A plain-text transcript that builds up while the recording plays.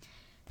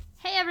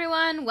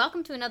everyone.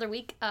 Welcome to another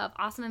week of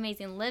Awesome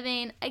Amazing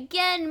Living.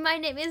 Again, my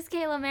name is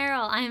Kayla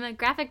Merrill. I am a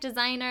graphic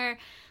designer,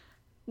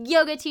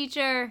 yoga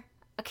teacher,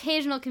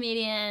 occasional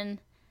comedian,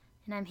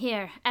 and I'm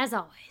here, as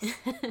always,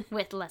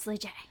 with Leslie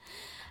J.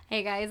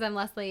 Hey guys, I'm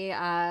Leslie,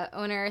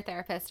 owner,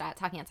 therapist at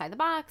Talking Outside the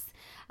Box,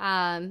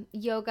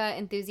 yoga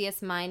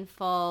enthusiast,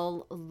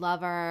 mindful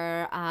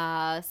lover,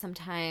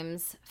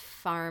 sometimes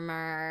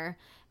farmer,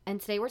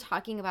 and today we're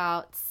talking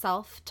about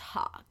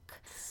self-talk.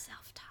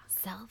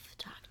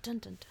 Self-talk, dun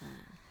dun dun.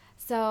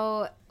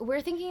 So we're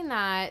thinking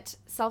that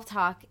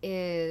self-talk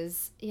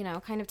is,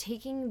 kind of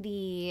taking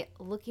the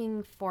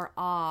looking for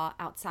awe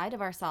outside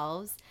of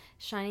ourselves,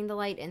 shining the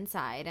light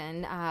inside,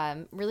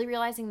 and really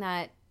realizing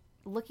that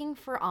looking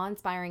for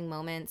awe-inspiring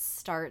moments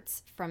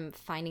starts from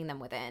finding them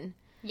within.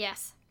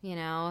 Yes.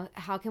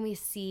 How can we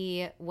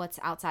see what's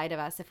outside of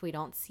us if we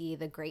don't see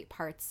the great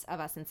parts of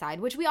us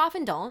inside, which we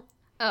often don't.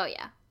 Oh,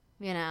 yeah.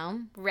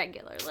 Regularly.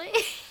 Regularly.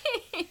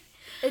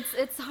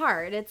 It's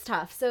hard. It's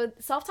tough. So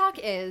self-talk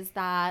is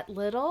that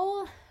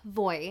little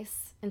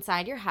voice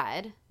inside your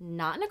head,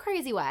 not in a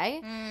crazy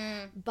way,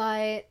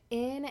 but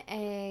in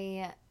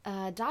a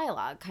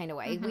dialogue kind of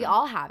way. Mm-hmm. We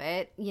all have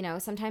it.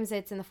 Sometimes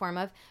it's in the form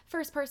of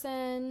first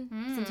person.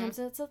 Sometimes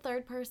it's a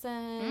third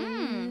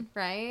person,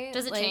 right?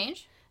 Does it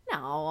change?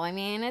 No. I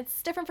mean,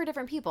 it's different for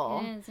different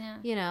people. It is,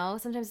 yeah.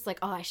 Sometimes it's like,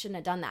 oh, I shouldn't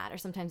have done that. Or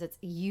sometimes it's,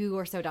 you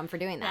are so dumb for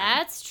doing that.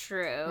 That's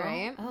true.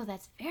 Right? Oh,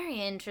 that's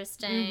very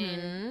interesting.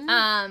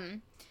 Mm-hmm.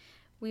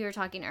 We were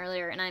talking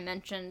earlier, and I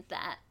mentioned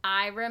that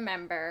I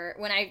remember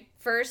when I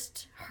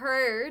first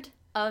heard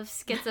of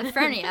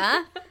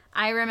schizophrenia,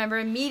 I remember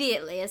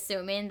immediately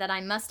assuming that I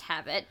must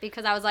have it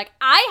because I was like,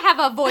 I have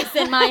a voice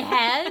in my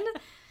head.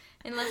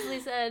 And Leslie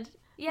said,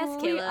 yes,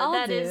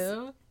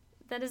 Kayla,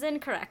 that is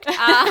incorrect.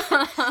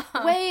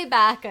 Way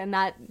back in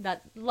that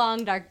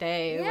long, dark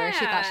day where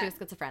she thought she was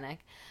schizophrenic.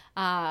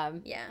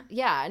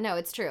 Yeah, no,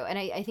 it's true. And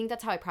I think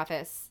that's how I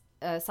preface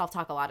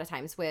self-talk a lot of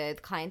times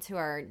with clients who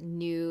are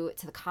new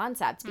to the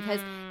concept because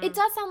it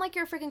does sound like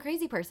you're a freaking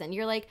crazy person.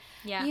 You're like,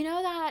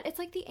 that it's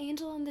like the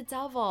angel and the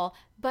devil,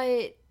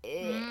 but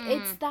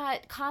it's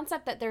that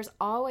concept that there's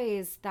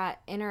always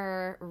that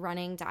inner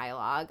running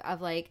dialogue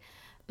of like,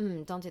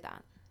 don't do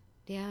that.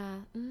 Yeah,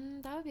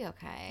 that would be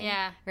okay.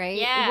 Yeah. Right?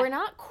 Yeah. We're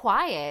not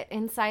quiet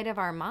inside of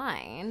our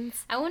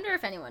minds. I wonder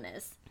if anyone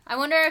is. I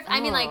wonder if,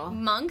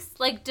 monks,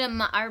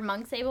 are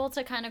monks able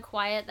to kind of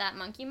quiet that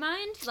monkey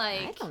mind?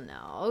 I don't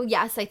know.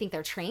 Yes, I think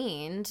they're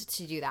trained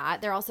to do that.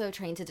 They're also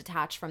trained to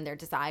detach from their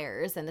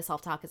desires, and the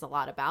self-talk is a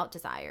lot about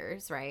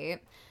desires, right?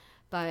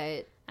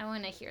 But I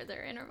want to hear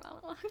their inner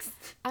monologues.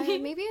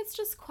 Maybe it's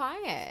just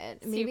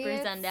quiet. Maybe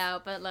super zened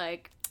out, but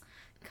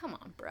come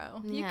on,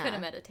 bro. You could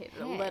have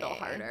meditated a little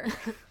harder.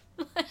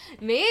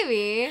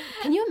 Maybe.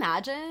 Can you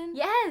imagine?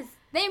 Yes.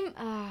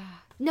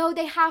 No,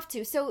 they have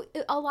to. So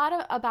a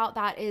lot about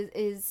that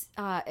is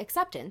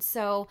acceptance.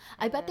 So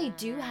I bet they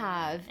do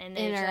have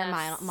inner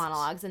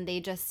monologues, and they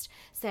just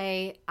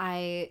say,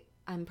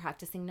 I'm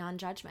practicing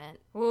non-judgment.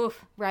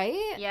 Oof.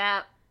 Right?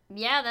 Yeah.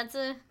 Yeah, that's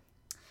a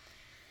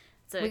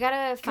we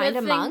gotta find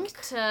a monk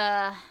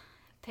to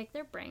pick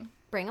their brain.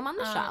 Bring them on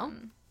the show.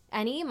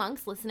 Any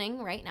monks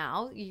listening right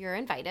now, you're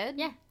invited.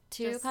 Yeah.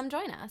 To come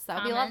join us.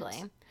 That would be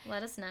lovely.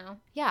 Let us know.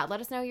 Yeah,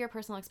 let us know your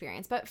personal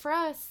experience. But for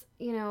us,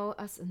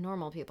 us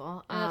normal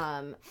people,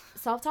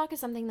 self-talk is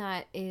something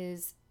that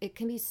it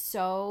can be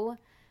so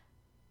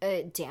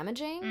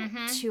damaging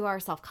to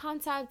our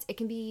self-concept. It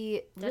can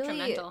be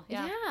detrimental.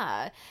 Really,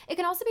 yeah. It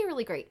can also be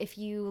really great if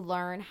you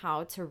learn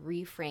how to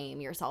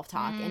reframe your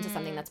self-talk into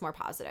something that's more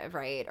positive,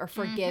 right? Or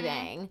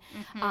forgiving.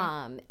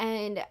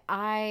 And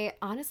I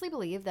honestly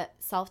believe that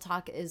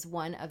self-talk is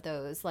one of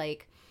those,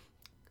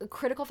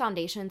 critical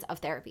foundations of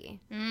therapy.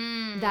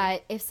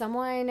 That if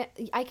someone,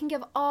 I can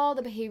give all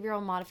the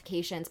behavioral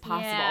modifications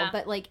possible,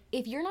 but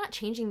if you're not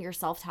changing your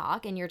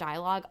self-talk and your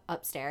dialogue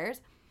upstairs,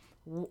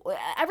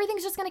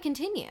 everything's just going to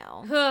continue.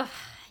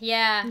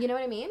 Yeah. You know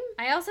what I mean?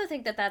 I also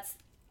think that's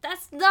the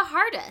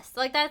hardest.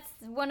 That's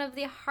one of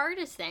the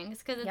hardest things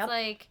because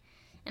it's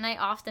and I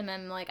often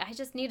am I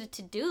just need a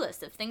to-do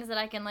list of things that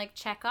I can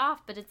check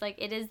off, but it's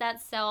it is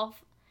that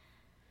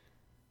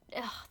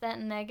that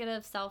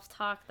negative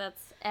self-talk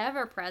that's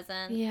ever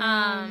present.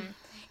 Yeah.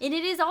 And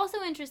it is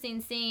also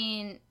interesting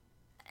seeing,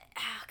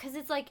 because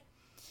it's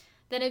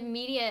that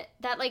immediate,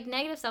 that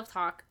negative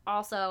self-talk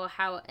also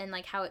how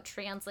it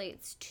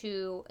translates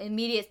to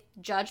immediate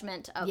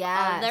judgment of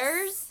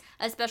others,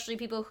 especially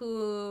people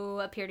who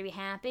appear to be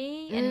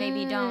happy and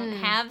maybe don't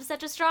have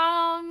such a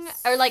strong,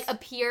 or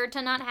appear to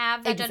not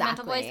have that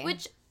judgmental voice,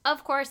 which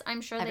of course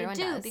I'm sure everyone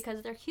they do does.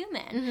 Because they're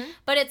human.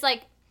 But it's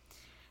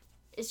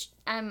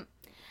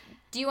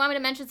do you want me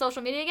to mention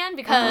social media again?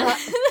 Because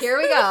here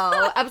we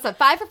go. Episode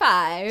 5 for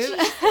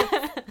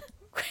 5.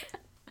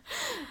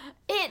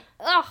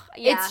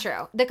 It's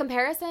true. The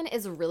comparison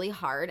is really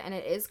hard, and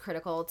it is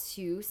critical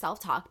to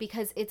self-talk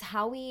because it's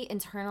how we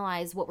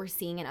internalize what we're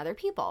seeing in other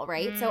people,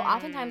 right? So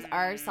oftentimes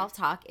our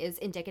self-talk is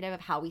indicative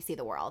of how we see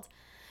the world.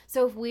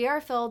 So if we are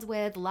filled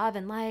with love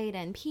and light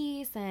and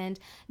peace and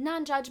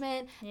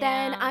non-judgment,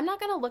 then I'm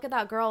not going to look at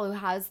that girl who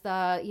has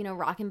the,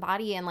 rockin'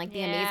 body and like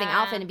the amazing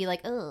outfit and be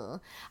like, oh,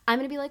 I'm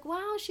going to be like,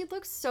 wow, she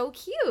looks so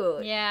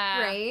cute.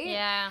 Yeah. Right?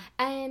 Yeah.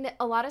 And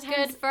a lot of times.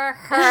 Good for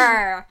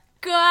her.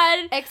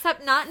 Good.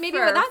 Except not maybe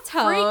with that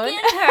tone. Freaking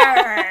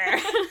her.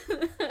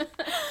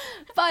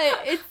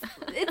 But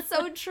it's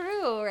so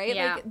true, right?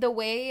 Yeah. Like the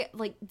way,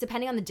 like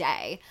depending on the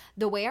day,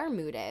 the way our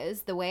mood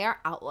is, the way our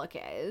outlook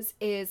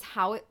is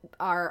how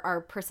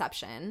our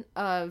perception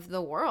of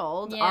the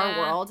world, our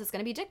world is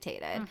going to be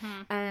dictated.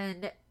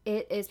 And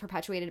it is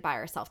perpetuated by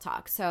our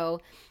self-talk.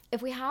 So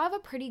if we have a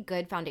pretty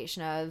good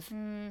foundation of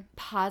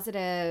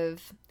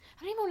positive,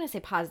 I don't even want to say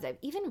positive,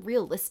 even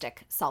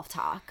realistic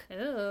self-talk.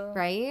 Ooh.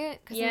 Right?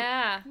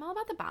 Yeah. I'm all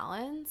about the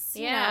balance.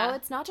 Yeah. You know,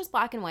 it's not just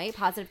black and white,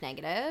 positive,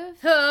 negative.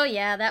 Oh,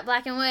 yeah, that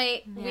black and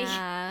white.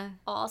 Yeah. We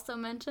also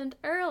mentioned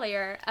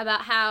earlier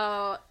about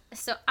how,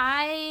 so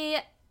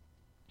I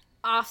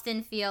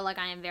often feel like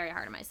I am very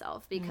hard on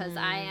myself because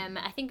I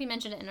think we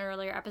mentioned it in an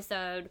earlier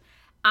episode,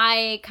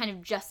 I kind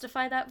of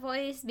justify that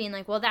voice being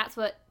like, well, that's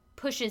what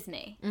pushes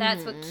me.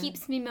 That's what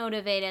keeps me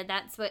motivated.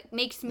 That's what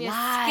makes me a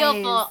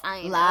skillful.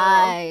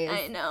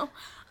 I know.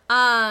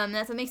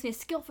 That's what makes me a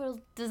skillful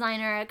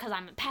designer because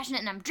I'm passionate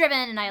and I'm driven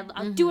and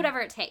I'll do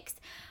whatever it takes.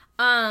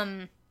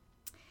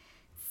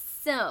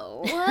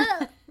 So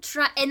that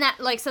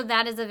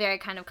is a very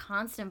kind of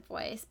constant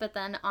voice. But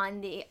then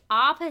on the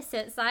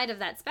opposite side of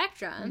that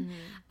spectrum,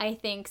 I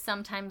think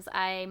sometimes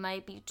I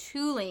might be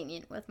too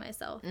lenient with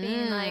myself,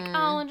 being like,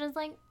 oh, I'll just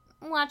like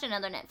watch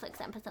another Netflix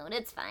episode.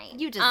 It's fine.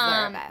 You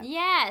deserve it.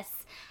 Yes.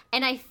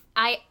 And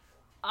I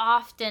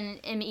often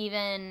am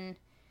even,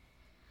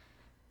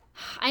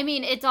 I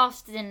mean, it's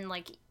often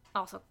like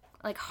also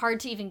like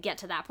hard to even get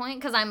to that point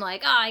because I'm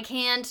like, oh, I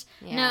can't.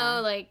 Yeah. No,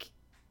 like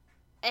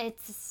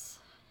it's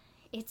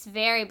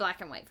very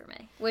black and white for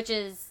me, which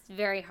is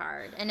very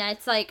hard. And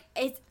it's like,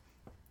 it's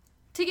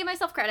to give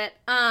myself credit.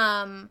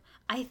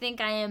 I think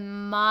I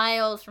am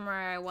miles from where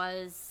I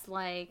was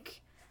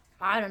like,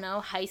 I don't know,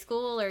 high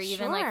school or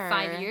even like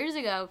 5 years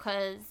ago,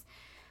 because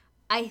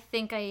I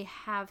think I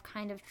have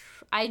kind of,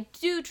 I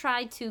do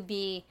try to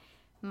be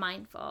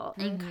mindful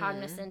and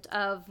cognizant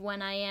of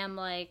when I am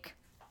like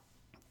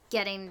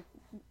getting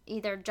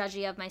either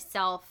judgy of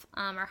myself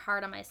or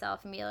hard on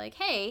myself and be like,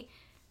 hey,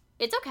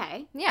 it's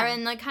okay. Yeah.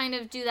 And like kind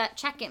of do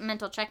that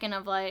mental check-in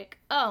of like,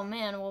 oh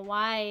man, well,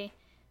 why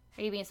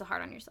are you being so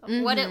hard on yourself?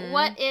 What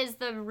is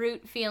the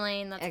root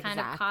feeling that's kind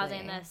of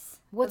causing this?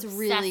 What's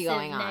really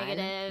going on?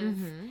 Negative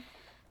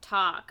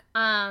talk.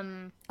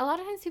 A lot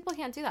of times people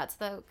can't do that,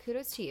 so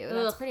kudos to you.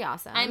 That's pretty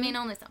awesome. I mean,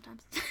 only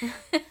sometimes.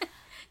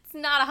 It's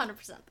not 100%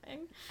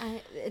 thing.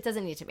 It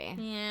doesn't need to be.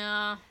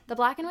 Yeah. The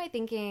black and white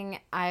thinking,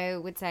 I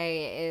would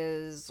say,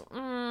 is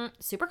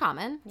super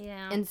common.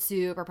 Yeah. And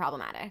super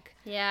problematic.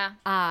 Yeah.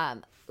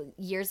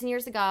 Years and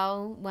years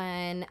ago,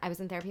 when I was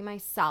in therapy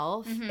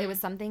myself, it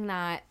was something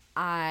that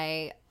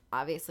I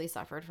obviously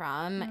suffered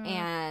from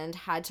and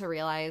had to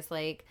realize,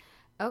 like,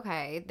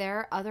 okay, there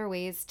are other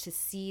ways to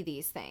see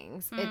these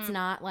things. It's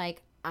not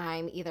like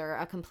I'm either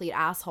a complete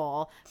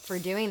asshole for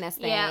doing this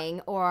thing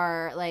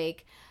or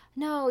like,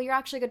 no, you're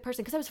actually a good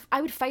person. Because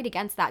I would fight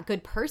against that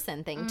good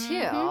person thing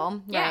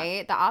too,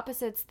 right? The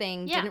opposites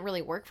thing didn't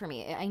really work for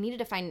me. I needed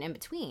to find an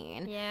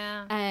in-between.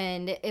 Yeah.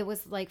 And it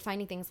was like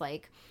finding things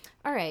like,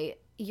 all right,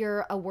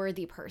 you're a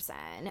worthy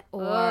person,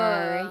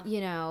 or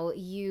you know,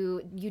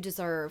 you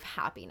deserve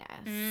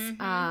happiness.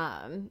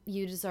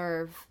 You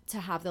deserve to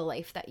have the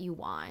life that you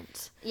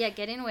want. Yeah,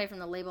 getting away from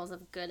the labels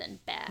of good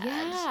and bad.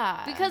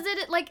 Yeah. Because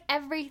it like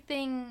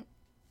everything,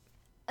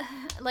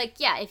 like,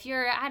 yeah, if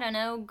you're, I don't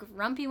know,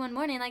 grumpy one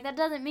morning, like, that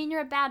doesn't mean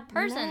you're a bad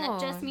person. No.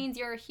 That just means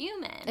you're a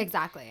human.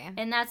 Exactly.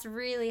 And that's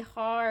really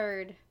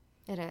hard.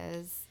 It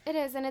is. It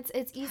is. And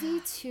it's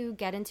easy to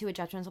get into a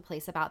judgmental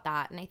place about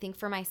that. And I think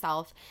for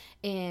myself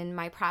in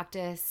my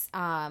practice,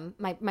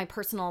 my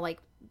personal, like,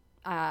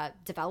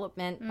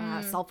 development,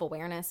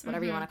 self-awareness,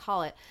 whatever you want to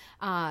call it,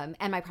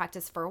 and my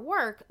practice for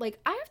work, like,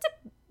 I have to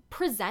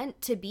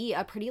present to be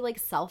a pretty, like,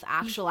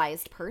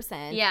 self-actualized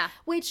person. Yeah.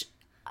 Which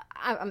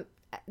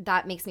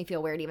that makes me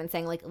feel weird even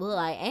saying like, well,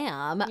 I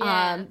am.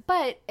 Yeah.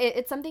 But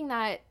it's something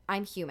that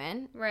I'm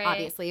human,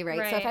 obviously,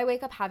 right? So if I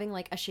wake up having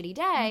like a shitty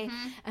day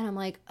and I'm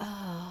like,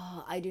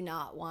 oh,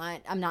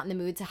 I'm not in the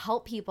mood to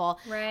help people.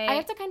 Right. I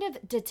have to kind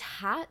of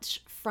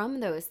detach from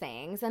those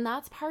things. And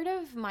that's part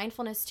of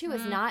mindfulness too,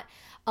 is not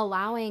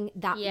allowing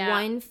that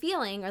one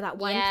feeling or that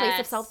one place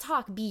of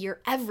self-talk be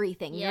your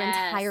everything, your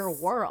entire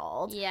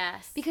world.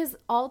 Yes. Because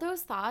all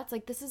those thoughts,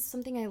 like, this is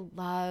something I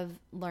love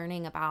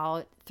learning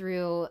about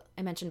through,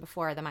 I mentioned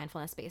before, the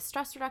mindfulness-based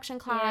stress reduction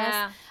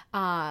class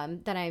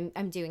that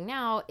I'm doing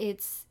now.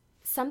 It's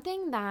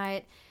something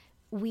that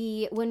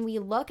when we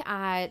look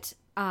at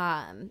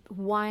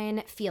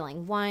one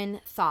feeling,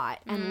 one thought,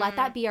 and let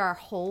that be our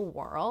whole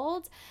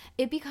world,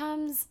 it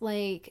becomes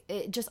like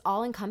just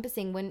all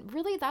encompassing when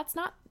really that's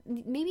not.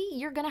 Maybe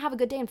you're going to have a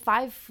good day in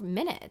 5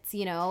 minutes,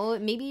 you know,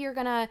 maybe you're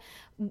going to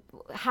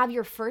have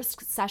your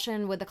first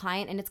session with the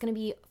client and it's going to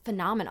be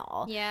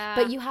phenomenal. Yeah.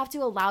 But you have to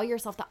allow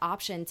yourself the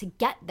option to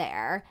get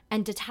there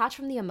and detach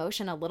from the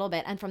emotion a little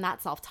bit and from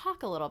that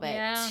self-talk a little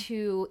bit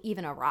to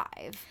even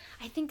arrive.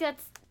 I think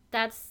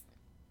that's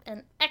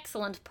an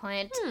excellent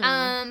point.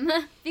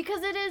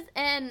 Because it is,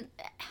 and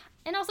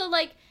also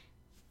like,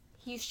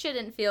 you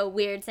shouldn't feel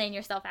weird saying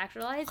you're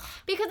self-actualized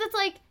because it's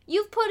like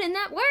you've put in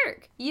that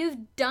work. You've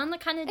done the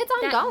kind of it's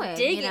ongoing,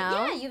 digging. You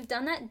know? Yeah, you've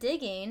done that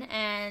digging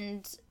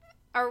and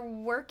are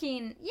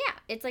working. Yeah,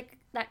 it's like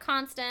that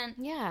constant.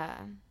 Yeah.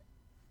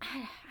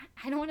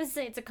 I don't want to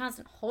say it's a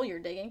constant hole you're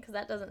digging because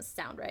that doesn't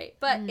sound right,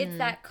 but it's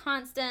that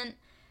constant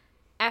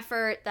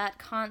effort, that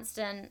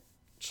constant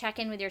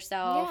check-in with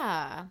yourself.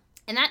 Yeah.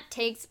 And that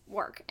takes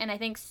work. And I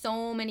think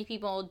so many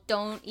people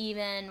don't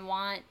even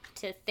want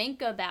to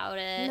think about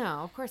it. No,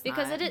 of course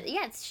because not. Because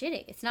it's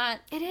shitty. It's not.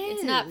 It is.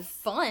 It's not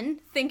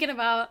fun thinking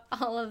about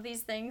all of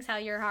these things, how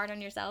you're hard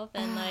on yourself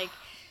and like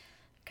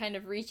kind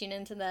of reaching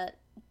into that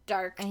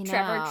dark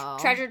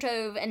treasure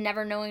trove and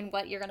never knowing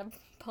what you're going to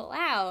pull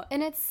out.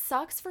 And it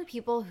sucks for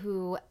people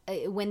who,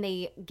 when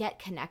they get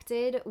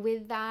connected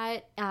with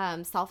that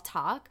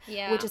self-talk,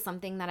 which is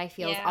something that I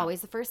feel is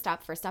always the first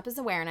step. First step is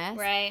awareness.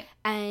 Right.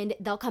 And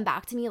they'll come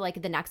back to me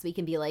like the next week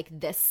and be like,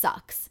 this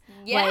sucks.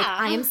 Yeah. Like,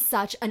 I am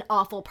such an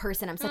awful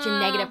person. I'm such a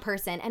negative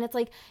person. And it's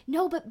like,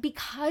 no, but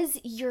because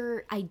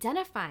you're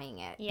identifying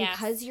it,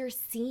 because you're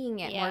seeing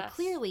it more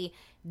clearly,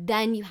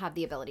 then you have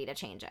the ability to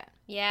change it.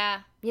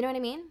 Yeah. You know what I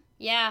mean?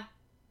 Yeah.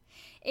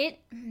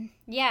 It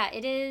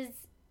is.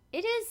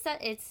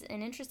 It's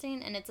an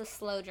interesting and it's a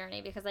slow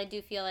journey because I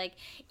do feel like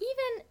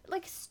even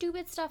like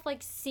stupid stuff like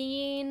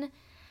seeing,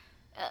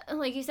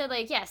 like you said,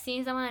 like,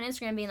 seeing someone on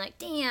Instagram being like,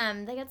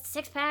 damn, they got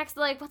 6 packs.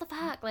 Like, what the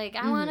fuck? Like,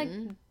 I want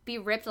to be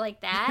ripped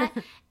like that.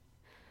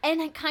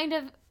 And it kind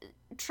of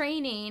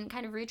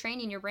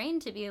retraining your brain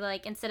to be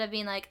like, instead of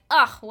being like,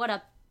 ugh, what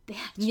a bitch.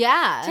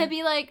 Yeah. To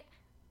be like,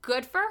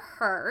 good for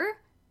her.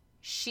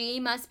 She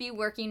must be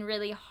working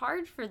really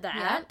hard for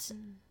that. Yep.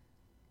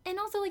 And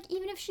also, like,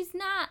 even if she's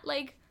not,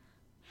 like,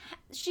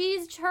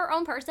 she's her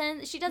own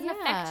person. She doesn't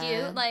affect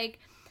you. Like,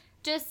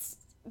 just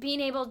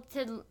being able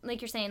to,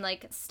 like you're saying,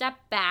 like, step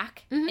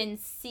back and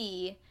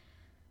see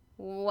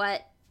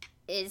what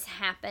is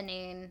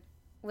happening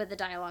with the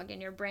dialogue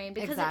in your brain.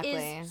 Because it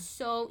is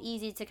so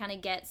easy to kind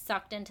of get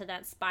sucked into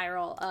that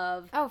spiral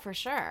of, oh, for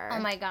sure. Oh,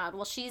 my God.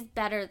 Well, she's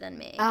better than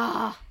me.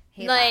 Oh,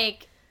 hate like,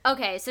 that.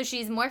 Okay, so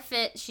she's more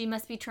fit. She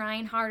must be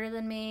trying harder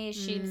than me.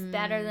 She's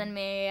better than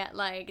me.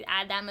 Like,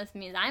 that must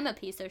mean I'm a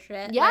piece of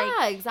shit. Yeah,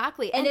 like,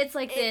 exactly. And it's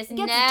like this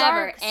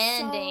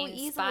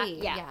never-ending so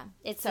yeah,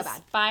 it's so a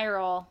bad.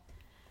 Spiral.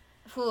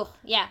 Whew,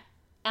 yeah.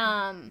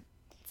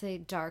 It's a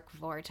dark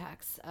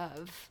vortex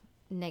of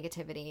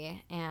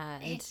negativity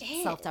and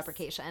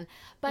self-deprecation.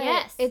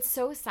 But it's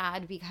so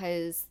sad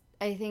because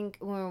I think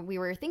when we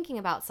were thinking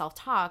about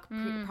self-talk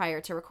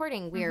prior to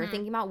recording, we were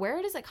thinking about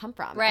where does it come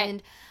from? Right.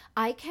 And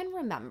I can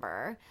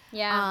remember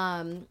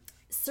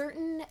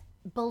certain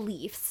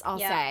beliefs, I'll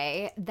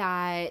say,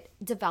 that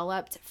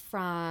developed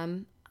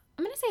from,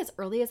 I'm going to say as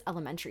early as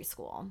elementary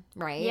school,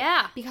 right?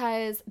 Yeah.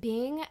 Because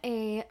being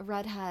a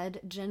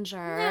redhead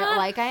ginger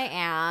like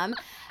I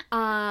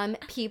am,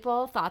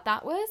 people thought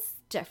that was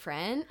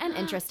different and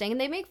interesting,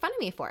 and they make fun of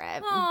me for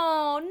it.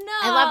 Oh, no.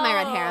 I love my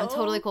red hair. I'm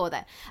totally cool with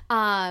it.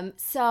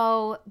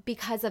 So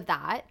because of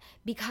that,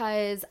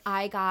 because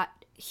I got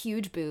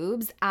huge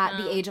boobs at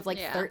the age of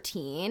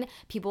 13,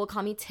 people would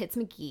call me Tits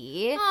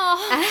McGee.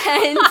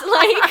 And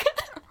like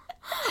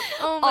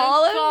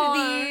all of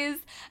these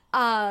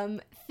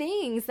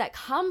things that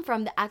come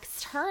from the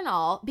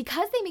external,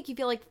 because they make you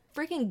feel like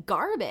freaking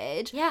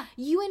garbage,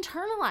 you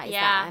internalize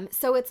them.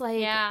 So it's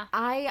like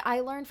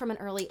I learned from an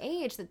early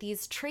age that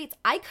these traits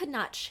I could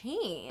not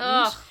change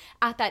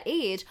at that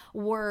age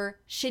were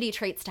shitty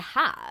traits to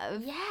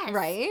have. Yes.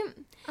 Right?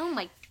 Oh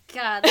my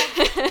God.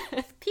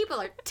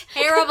 People are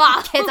terrible.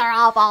 Kids are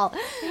awful.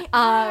 They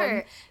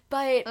are.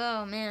 But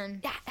oh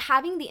man,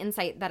 having the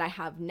insight that I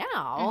have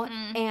now,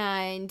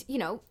 and you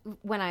know,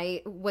 when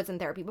I was in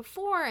therapy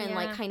before and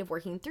like kind of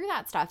working through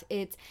that stuff,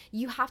 it's,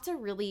 you have to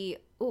really,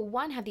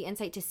 one, have the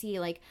insight to see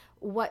like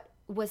what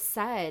was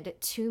said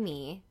to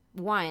me.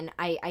 One,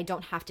 I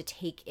don't have to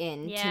take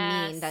in to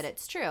mean that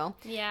it's true.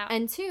 Yeah.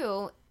 And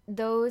two,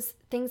 those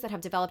things that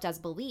have developed as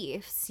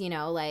beliefs, you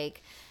know,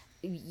 like,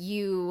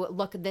 you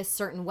look this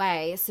certain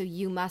way, so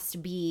you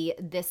must be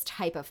this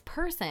type of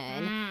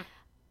person.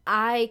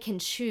 I can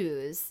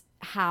choose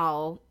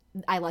how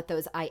I let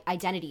those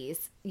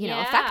identities, you know,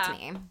 affect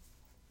me.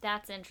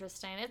 That's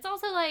interesting. It's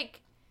also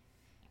like,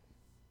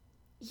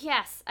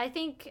 yes, I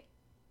think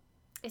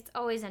it's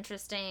always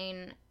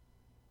interesting.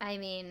 I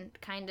mean,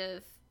 kind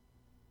of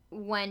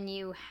when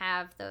you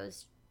have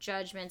those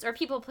judgments or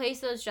people place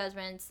those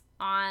judgments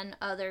on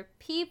other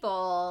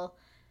people,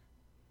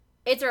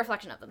 it's a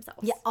reflection of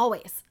themselves. Yeah,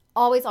 always.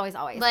 Always, always,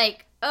 always.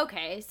 Like,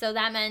 okay, so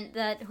that meant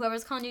that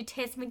whoever's calling you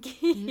Tess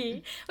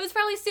McGee was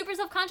probably super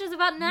self-conscious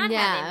about not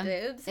having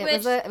boobs.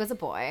 It was a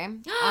boy.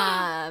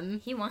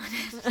 He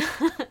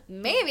wanted.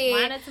 Maybe.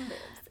 Wanted some boobs.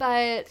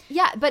 But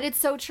yeah, but it's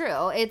so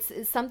true. It's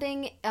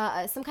something,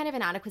 some kind of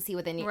inadequacy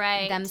within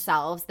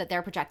themselves that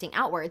they're projecting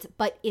outwards.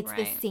 But it's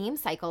the same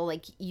cycle,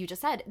 like you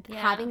just said,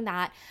 having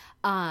that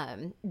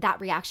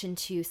reaction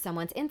to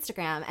someone's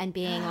Instagram and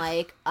being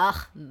like,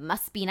 ugh,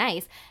 must be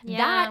nice. Yeah.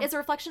 That is a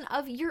reflection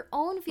of your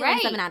own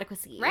feelings of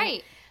inadequacy.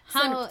 Right.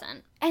 100%. So,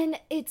 and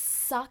it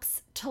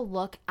sucks to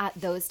look at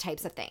those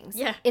types of things.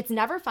 Yeah. It's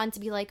never fun to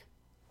be like,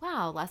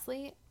 wow,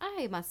 Leslie,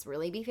 I must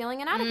really be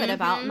feeling inadequate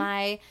about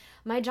my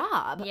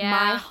job,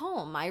 my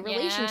home, my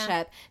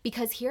relationship,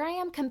 because here I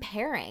am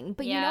comparing.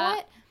 But you know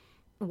what?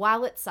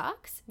 While it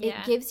sucks, it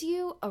gives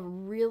you a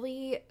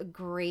really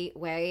great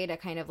way to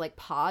kind of like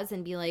pause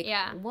and be like,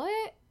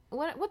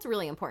 what's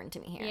really important to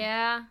me here?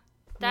 Yeah.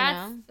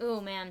 That's,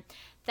 oh man,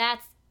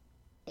 that's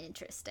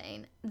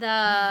interesting.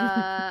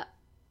 Oh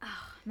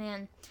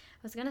man, I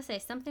was going to say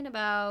something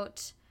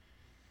about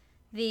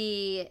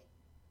the...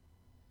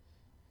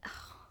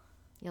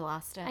 You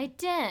lost it. I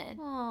did.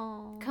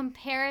 Oh.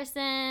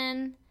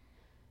 Comparison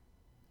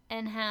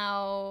and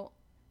how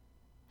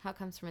it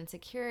comes from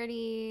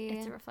insecurity.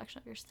 It's a reflection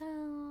of yourself.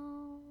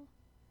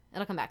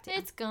 It'll come back to you.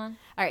 It's gone.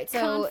 All right,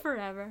 so gone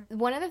forever.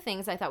 One of the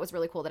things I thought was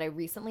really cool that I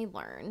recently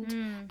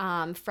learned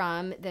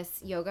from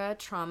this yoga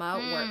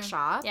trauma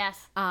workshop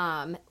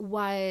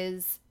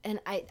was, and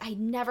I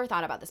never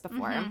thought about this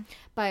before,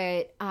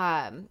 but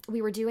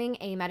we were doing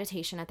a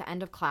meditation at the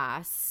end of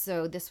class.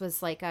 So this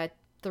was like a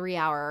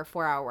 3-hour,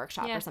 4-hour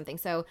workshop or something.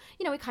 So,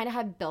 you know, we kind of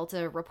had built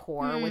a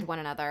rapport with one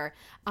another.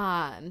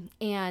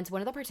 And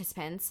one of the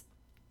participants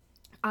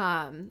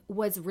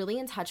was really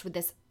in touch with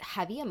this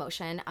heavy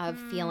emotion of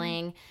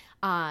feeling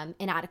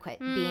inadequate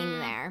being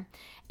there.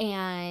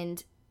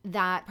 And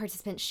that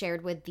participant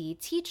shared with the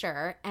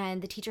teacher,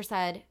 and the teacher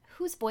said,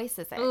 whose voice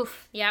is it?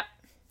 Oof, yep.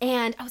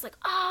 And I was like,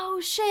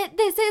 oh shit,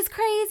 this is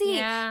crazy.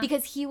 Yeah.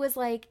 Because he was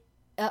like,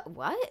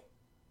 what?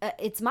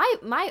 It's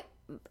my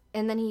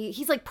and then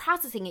he's like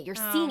processing it. You're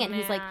seeing it. And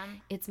he's like,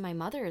 it's my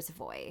mother's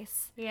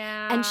voice.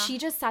 Yeah. And she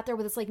just sat there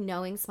with this like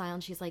knowing smile.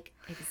 And she's like,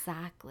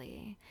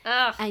 exactly.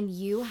 Ugh. And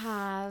you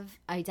have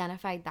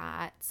identified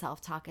that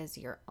self-talk as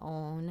your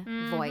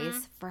own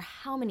voice for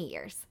how many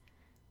years?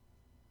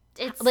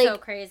 It's like, so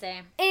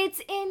crazy.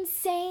 It's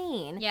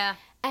insane. Yeah.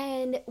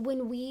 And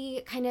when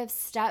we kind of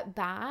step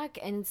back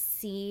and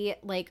see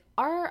like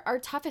our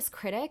toughest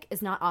critic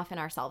is not often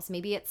ourselves.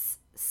 Maybe it's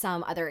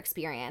some other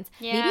experience.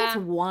 Yeah. Maybe it's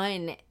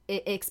one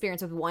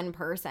experience with one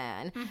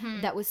person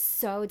that was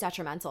so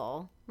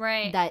detrimental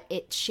that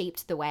it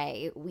shaped the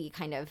way we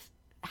kind of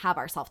have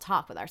our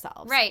self-talk with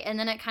ourselves. Right. And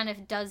then it kind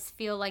of does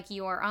feel like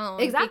your own.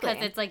 Exactly.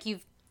 Because it's like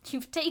you've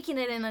taken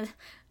it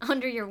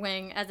under your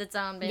wing as its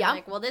own, being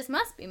like, well, this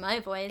must be my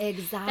voice.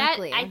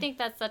 Exactly. I think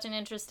that's such an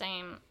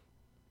interesting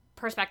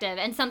perspective,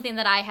 and something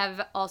that I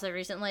have also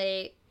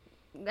recently,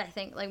 I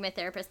think, like, my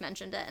therapist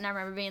mentioned it, and I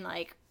remember being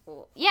like,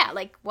 well, yeah,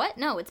 like, what?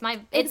 No, it's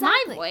my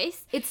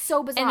voice. It's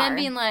so bizarre. And then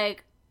being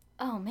like,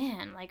 oh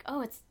man, like,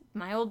 oh, it's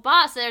my old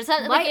boss. There's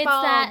something like, it's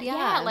bulb,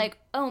 that, like,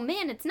 oh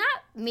man, it's not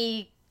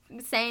me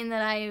saying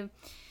that I'm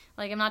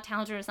not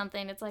talented or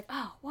something. It's like,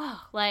 oh, whoa,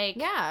 like,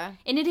 yeah.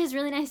 And it is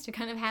really nice to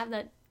kind of have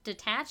that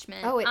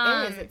detachment. Oh, it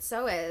is. It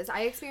so is.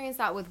 I experienced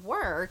that with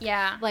work.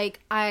 Yeah. Like,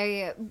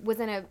 I was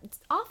in an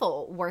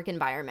awful work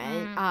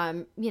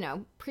environment, you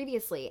know,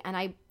 previously, and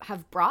I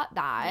have brought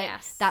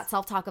that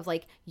self-talk of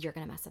like, you're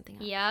gonna mess something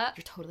up. Yeah.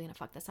 You're totally gonna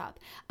fuck this up.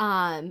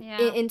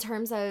 In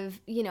terms of,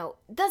 you know,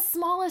 the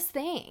smallest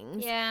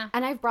things. Yeah.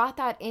 And I've brought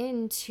that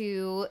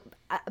into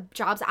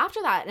jobs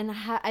after that, and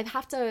I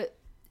have to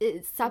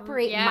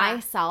separate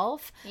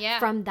myself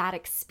from that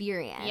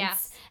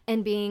experience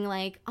and being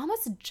like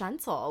almost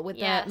gentle with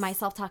my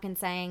self-talk and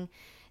saying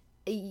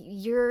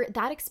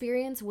that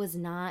experience was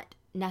not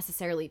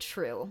necessarily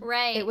true.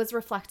 Right. It was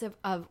reflective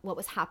of what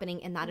was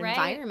happening in that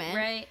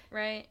environment.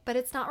 Right. But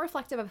it's not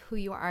reflective of who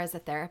you are as a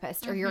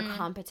therapist or your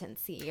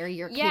competency or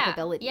your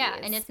capabilities. Yeah,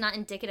 and it's not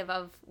indicative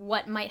of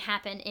what might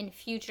happen in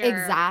future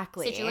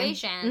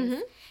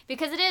situations.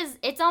 Because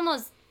it's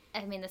almost,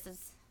 I mean, this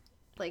is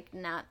like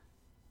not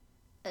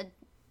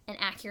an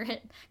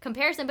accurate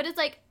comparison, but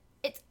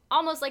it's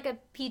almost like a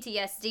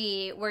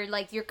PTSD where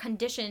like you're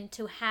conditioned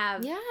to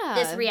have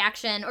this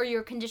reaction, or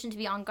you're conditioned to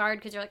be on guard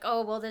because you're like,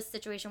 oh well, this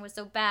situation was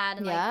so bad,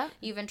 and like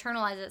you've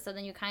internalized it, so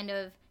then you kind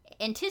of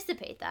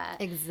anticipate that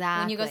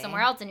exactly when you go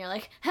somewhere else and you're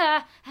like,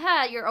 ha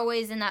ha, you're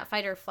always in that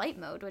fight or flight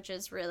mode, which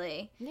is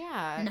really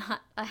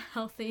not a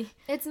healthy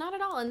it's not at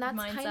all. And that's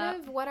mindset.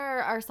 Kind of what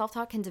our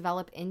self-talk can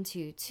develop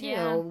into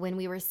too, when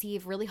we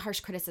receive really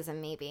harsh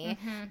criticism maybe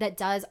that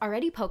does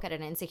already poke at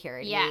an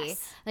insecurity.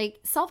 Like,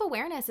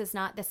 self-awareness is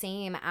not the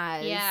same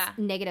as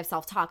negative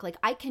self-talk. Like,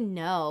 I can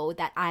know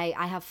that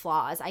I have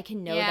flaws, I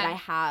can know that I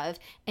have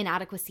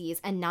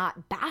inadequacies and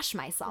not bash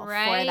myself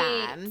for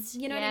them,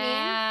 you know what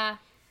I mean?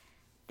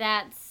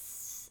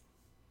 That's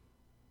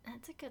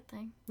a good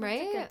thing. Right?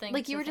 That's a good thing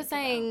like you were just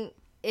saying,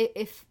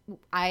 if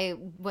I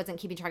wasn't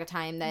keeping track of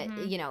time,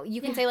 that, you know,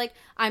 you can say, like,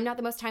 I'm not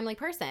the most timely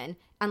person,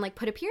 and, like,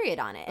 put a period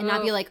on it, and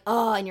not be like,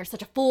 oh, and you're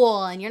such a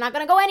fool, and you're not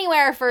going to go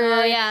anywhere for,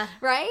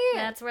 right?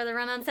 That's where the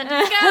run-on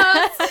sentence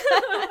goes.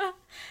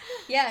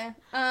 Yeah.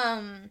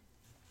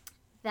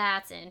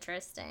 That's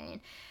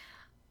interesting.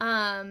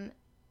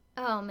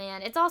 Oh,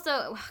 man. It's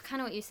also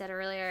kind of what you said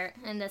earlier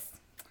in this.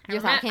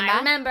 Thought came I back?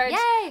 remembered.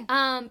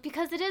 Yay!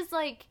 Because it is,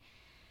 like,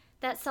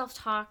 that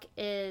self-talk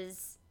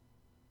is,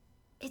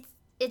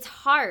 it's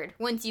hard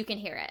once you can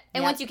hear it.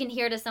 And once you can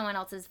hear it as someone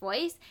else's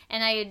voice.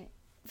 And I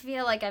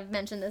feel like I've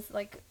mentioned this,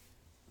 like,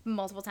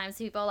 multiple times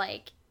to people,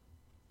 like,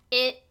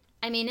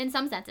 I mean, in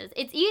some senses,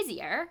 it's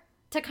easier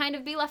to kind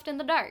of be left in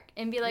the dark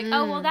and be like,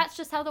 oh, well, that's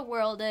just how the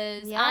world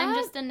is. Yep. I'm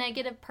just a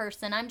negative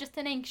person. I'm just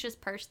an anxious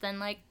person.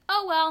 Like,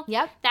 oh, well,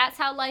 that's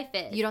how life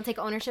is. You don't take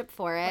ownership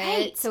for it.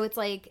 Right. So it's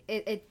like,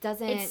 it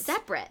doesn't. It's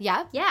separate.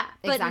 Yep. Yeah.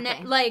 But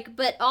exactly.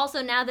 but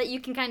also now that you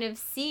can kind of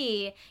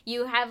see,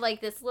 you have like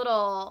this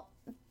little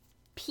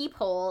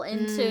peephole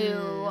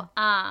into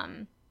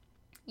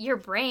your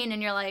brain,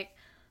 and you're like,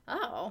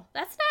 oh,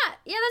 that's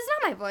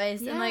not my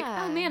voice. And like,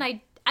 oh man,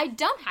 I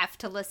don't have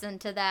to listen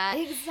to that.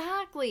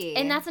 Exactly.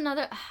 And that's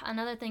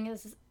another thing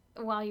is,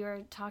 while you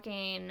were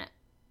talking,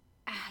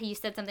 you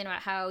said something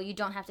about how you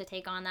don't have to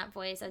take on that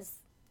voice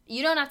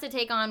you don't have to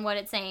take on what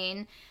it's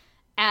saying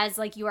as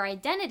like your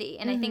identity.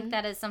 And I think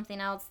that is something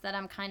else that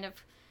I'm kind of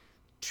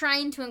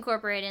trying to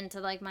incorporate into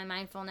like my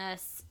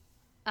mindfulness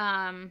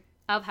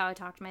of how I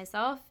talk to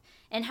myself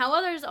and how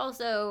others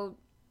also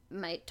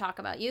might talk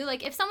about you.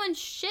 Like if someone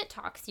shit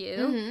talks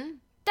you,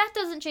 that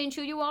doesn't change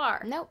who you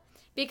are. Nope.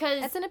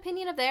 Because that's an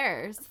opinion of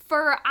theirs.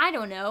 For, I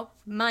don't know,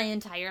 my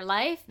entire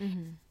life,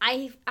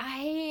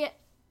 I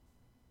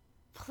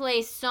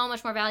place so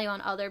much more value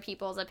on other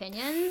people's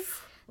opinions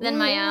than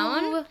my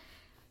own.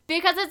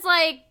 Because it's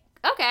like,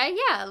 okay,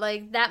 yeah,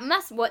 like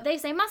what they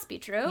say must be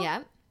true.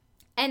 Yeah.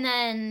 And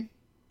then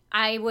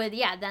I would,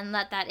 then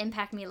let that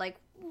impact me like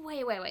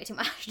way, way, way too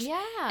much.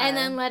 Yeah. And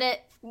then let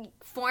it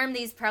form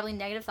these probably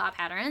negative thought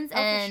patterns. Oh,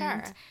 and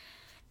for sure.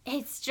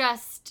 It's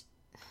just...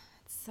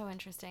 so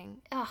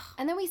interesting. Ugh.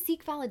 And then we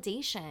seek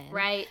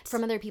validation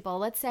from other people.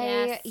 Let's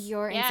say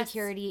your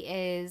insecurity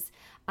is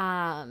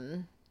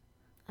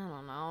I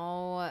don't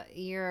know,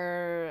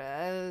 your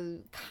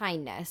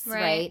kindness,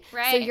 right?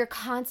 So you're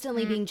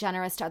constantly being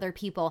generous to other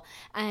people,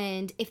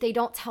 and if they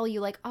don't tell you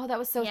like, oh, that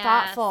was so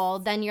thoughtful,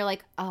 then you're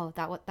like, oh,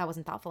 that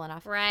wasn't thoughtful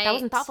enough. Right. That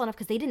wasn't thoughtful enough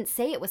because they didn't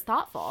say it was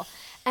thoughtful.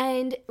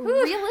 And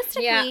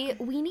realistically,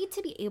 we need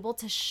to be able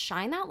to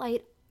shine that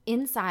light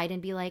inside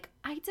and be like,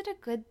 I did a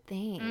good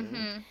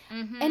thing.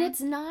 And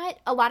it's not,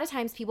 a lot of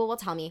times people will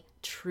tell me,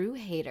 true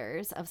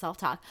haters of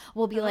self-talk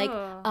will be like,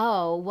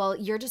 oh, well,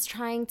 you're just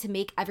trying to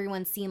make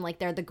everyone seem like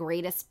they're the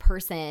greatest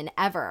person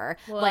ever.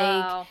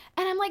 Like,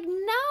 and I'm like,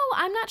 no,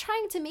 I'm not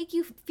trying to make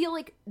you feel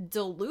like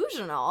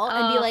delusional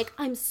and be like,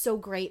 I'm so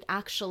great,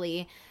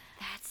 actually.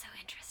 That's so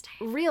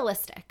interesting.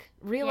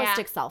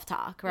 Realistic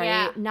self-talk, right?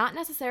 Yeah. Not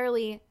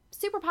necessarily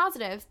super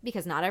positive,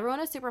 because not everyone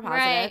is super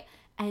positive. Right.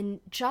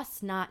 And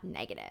just not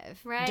negative.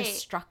 Right.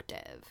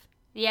 Destructive.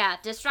 Yeah,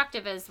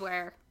 destructive is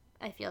where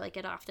I feel like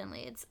it often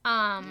leads.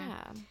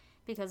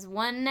 Because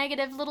one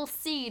negative little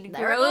seed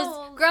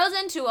grows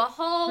into a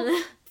whole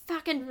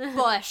fucking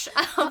bush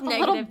of negativeness. A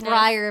little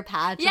briar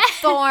patch of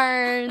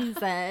thorns.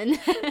 And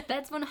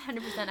that's 100%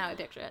 how I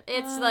picture it.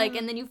 It's like,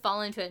 and then you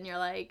fall into it and you're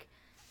like,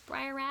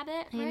 Briar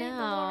Rabbit, right? I know.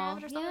 The little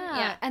rabbit or something?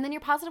 Yeah. And then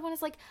your positive one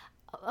is like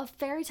a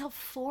fairy tale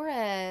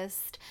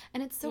forest,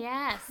 and it's so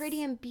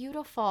pretty and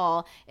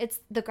beautiful. It's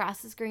the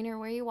grass is greener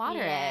where you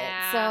water it.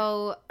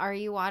 So are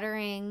you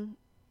watering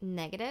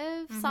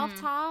negative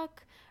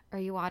self-talk? Are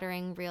you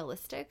watering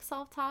realistic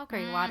self-talk? Are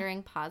you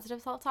watering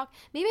positive self-talk?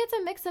 Maybe it's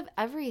a mix of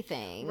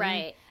everything.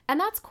 Right. And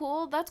that's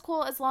cool. That's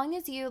cool. As long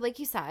as you, like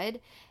you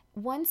said,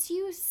 once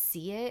you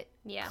see it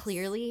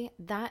clearly,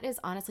 that is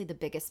honestly the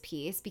biggest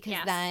piece, because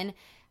then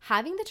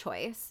having the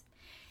choice,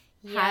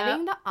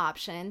 having the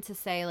option to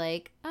say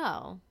like,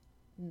 oh,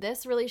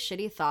 this really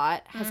shitty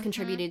thought has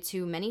contributed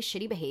to many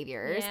shitty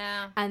behaviors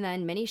and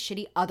then many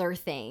shitty other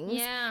things.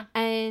 Yeah.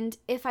 And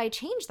if I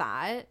change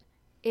that,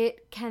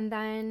 it can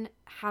then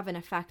have an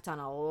effect on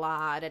a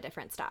lot of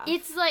different stuff.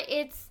 It's like,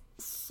 it's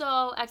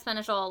so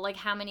exponential, like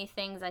how many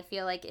things I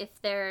feel like, if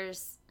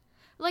there's,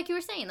 like you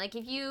were saying, like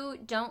if you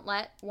don't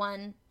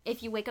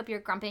if you wake up, you're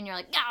grumpy and you're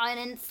like, oh, I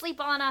didn't sleep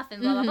well enough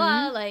and blah, blah,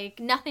 blah, like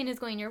nothing is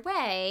going your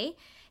way.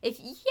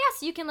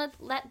 You can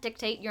let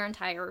dictate your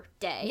entire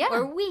day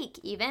or week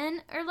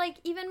even, or like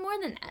even more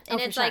than that. And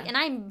it's like, and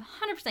I'm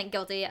 100%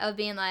 guilty of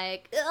being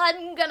like,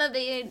 I'm gonna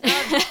be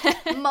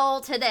a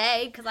mole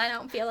today because I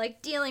don't feel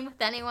like dealing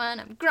with anyone.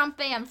 I'm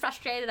grumpy, I'm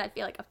frustrated, I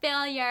feel like a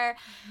failure.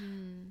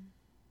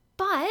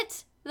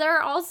 But there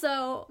are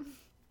also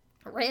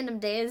random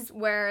days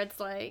where it's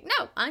like,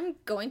 no, I'm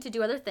going to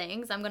do other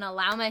things. I'm going to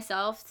allow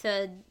myself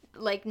to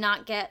like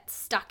not get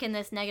stuck in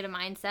this negative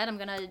mindset. I'm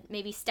going to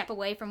maybe step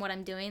away from what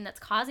I'm doing that's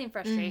causing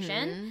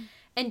frustration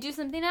and do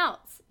something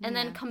else and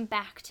then come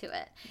back to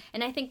it.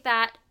 And I think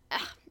that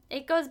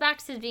it goes back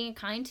to being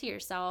kind to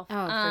yourself.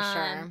 Oh, for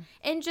sure.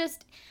 And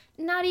just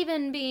not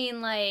even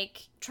being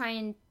like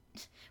trying,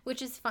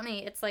 which is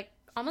funny. It's like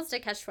almost a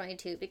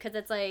catch-22 because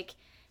it's like,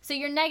 so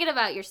you're negative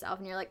about yourself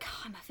and you're like,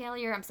 oh, I'm a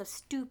failure. I'm so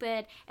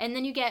stupid. And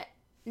then you get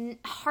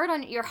hard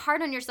on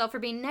yourself for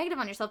being negative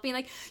on yourself, being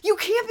like, you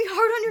can't be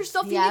hard on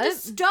yourself. You need to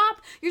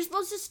stop. You're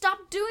supposed to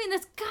stop doing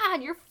this.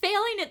 God, you're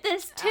failing at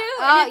this too.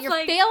 You're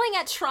like, failing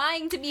at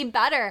trying to be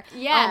better.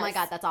 Yes. Oh my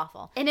God, that's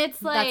awful. And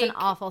it's like, that's an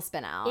awful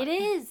spin out. It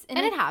is. And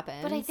it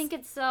happens. But I think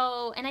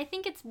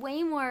it's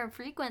way more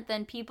frequent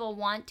than people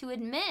want to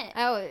admit.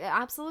 Oh,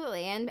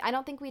 absolutely. And I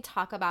don't think we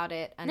talk about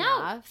it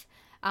enough.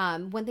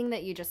 One thing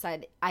that you just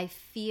said, I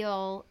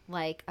feel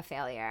like a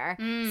failure.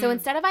 So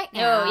instead of I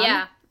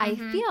am, I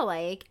feel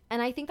like,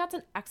 and I think that's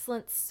an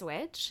excellent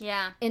switch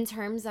in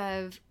terms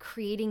of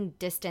creating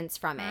distance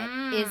from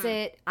it. Is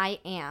it I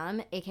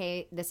am,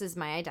 aka this is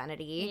my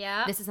identity,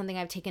 this is something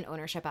I've taken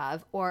ownership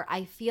of, or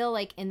I feel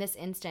like in this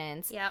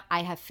instance,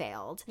 I have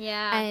failed.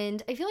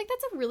 And I feel like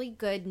that's a really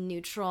good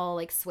neutral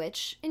like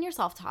switch in your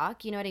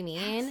self-talk, you know what I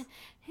mean?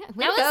 Yes.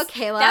 Way to go,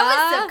 Kayla. That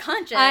was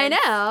subconscious. I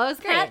know. It was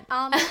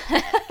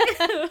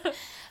great.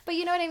 But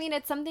you know what I mean?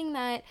 It's something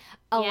that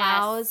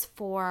allows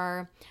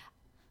for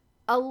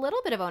a little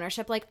bit of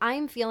ownership. Like,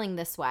 I'm feeling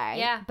this way.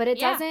 Yeah. But it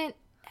doesn't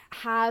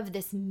have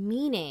this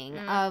meaning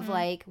of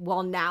like,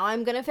 well, now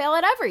I'm going to fail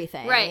at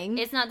everything. Right.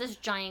 It's not this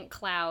giant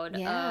cloud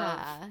of,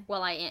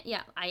 well, I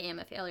am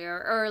a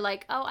failure. Or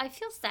like, oh, I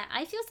feel sad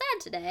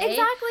today.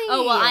 Exactly.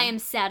 Oh, well, I am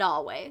sad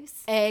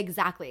always.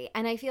 Exactly.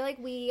 And I feel like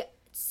we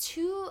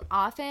too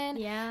often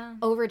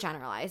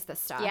overgeneralize this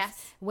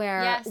stuff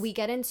where we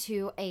get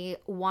into a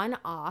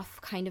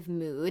one-off kind of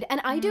mood, and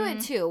I do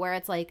it too, where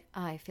it's like,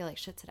 oh, I feel like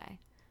shit today.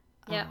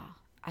 Oh,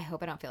 I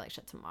hope I don't feel like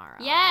shit tomorrow.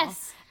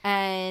 Yes.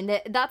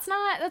 And that's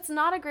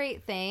not a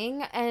great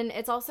thing. And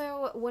it's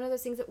also one of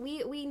those things that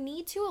we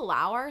need to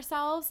allow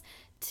ourselves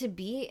to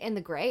be in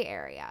the gray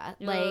area.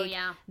 Like,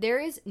 there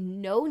is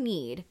no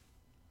need.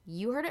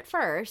 You heard it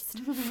first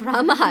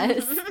from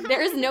us.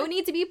 There is no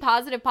need to be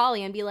positive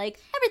Polly and be like,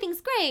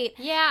 everything's great.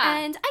 Yeah.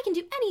 And I can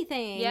do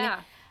anything. Yeah.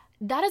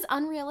 That is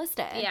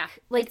unrealistic. Yeah.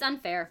 Like, it's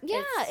unfair.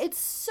 Yeah. It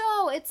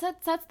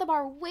sets the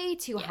bar way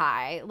too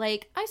high.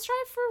 Like, I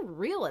strive for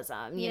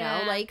realism, you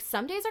know? Like,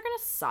 some days are going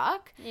to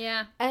suck.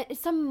 Yeah. And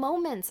some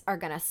moments are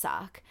going to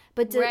suck.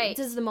 But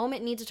does the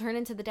moment need to turn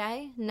into the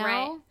day? No.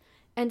 Right.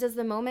 And does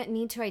the moment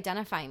need to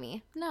identify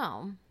me?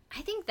 No.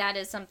 I think that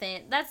is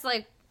something that's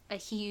like a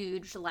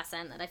huge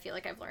lesson that I feel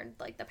like I've learned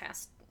like the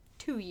past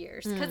 2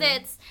 years, because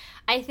it's,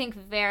 I think,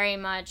 very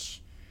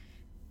much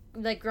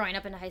like growing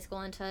up into high school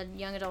into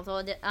young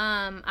adulthood,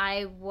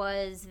 I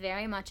was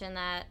very much in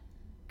that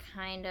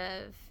kind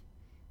of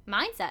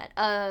mindset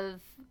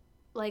of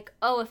like,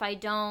 oh, if I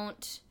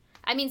don't,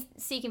 I mean,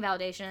 seeking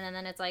validation, and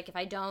then it's like, if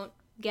I don't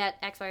get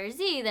X, Y, or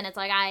Z, then it's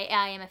like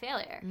I am a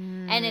failure.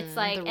 And it's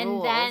like,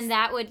 and then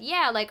that would,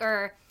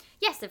 or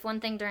yes, if one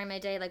thing during my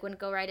day like wouldn't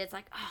go right, it's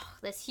like, oh,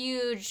 this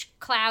huge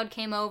cloud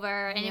came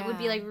over, and it would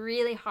be like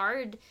really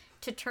hard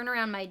to turn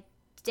around my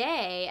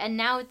day. And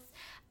now it's,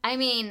 I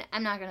mean,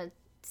 I'm not gonna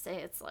say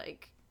it's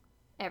like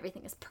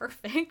everything is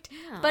perfect,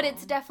 but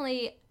it's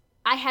definitely,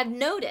 I have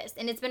noticed,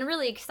 and it's been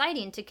really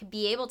exciting to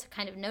be able to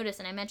kind of notice,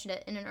 and I mentioned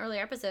it in an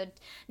earlier episode,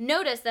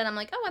 notice that I'm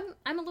like, oh,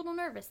 I'm a little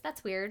nervous.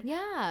 That's weird.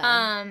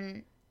 Yeah.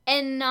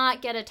 And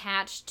not get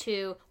attached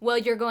to, well,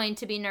 you're going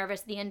to be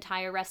nervous the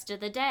entire rest of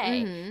the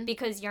day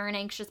because you're an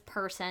anxious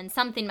person.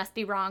 Something must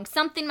be wrong.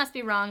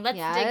 Let's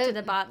dig to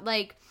the bottom.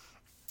 Like,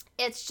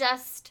 it's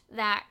just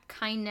that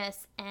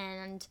kindness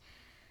and,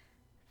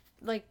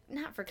 like,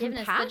 not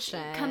forgiveness,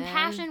 but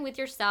compassion with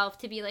yourself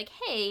to be like,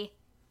 hey,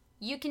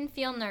 you can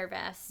feel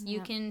nervous.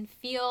 You can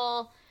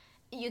feel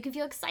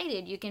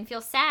excited. You can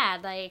feel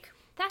sad. Like,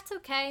 that's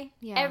okay.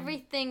 Yeah.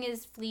 Everything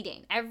is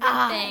fleeting. Everything.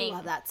 I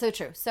love that. So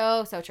true.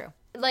 So true.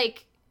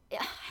 Like,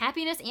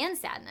 happiness and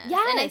sadness.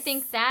 Yes. And I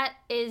think that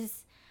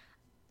is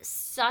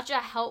such a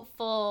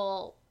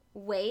helpful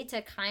way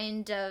to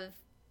kind of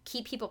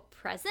keep people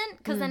present,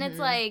 because then it's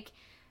like,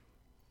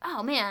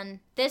 oh man,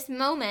 this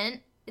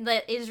moment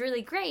that is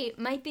really great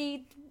might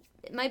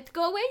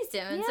go away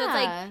soon. Yeah. So it's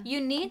like,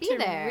 you need to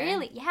there.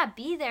 really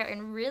be there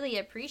and really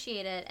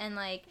appreciate it. And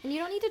like, and you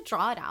don't need to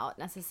draw it out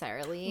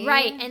necessarily.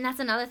 Right. And that's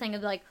another thing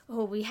of like,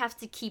 oh, we have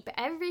to keep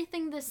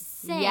everything the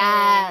same.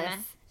 Yes.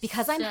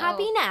 Because I'm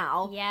happy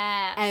now.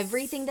 Yes.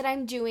 Everything that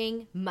I'm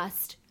doing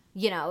must,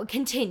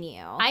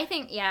 continue. I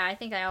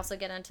think I also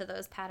get into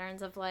those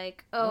patterns of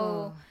like,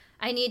 oh,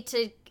 I need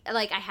to,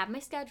 like, I have my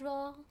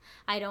schedule.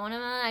 I don't want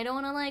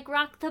to like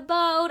rock the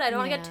boat. I don't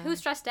want to get too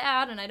stressed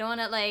out, and I don't want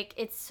to like,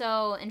 it's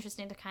so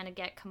interesting to kind of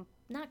get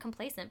not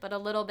complacent, but a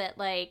little bit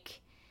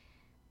like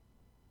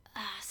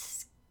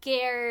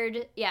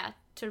scared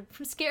to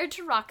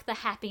rock the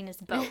happiness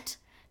boat.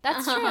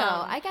 That's true.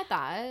 I get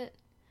that.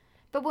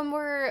 But when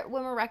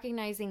we're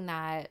recognizing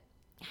that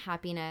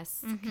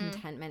happiness,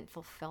 contentment,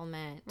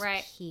 fulfillment,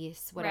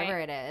 peace, whatever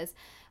it is,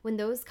 when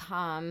those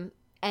come,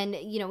 And,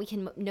 you know, we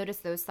can notice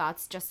those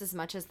thoughts just as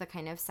much as the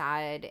kind of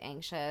sad,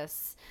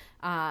 anxious,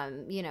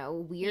 you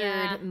know,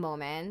 weird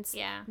moments.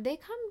 Yeah. They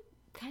come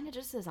kind of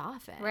just as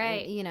often.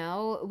 Right. You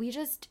know, we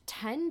just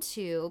tend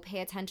to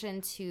pay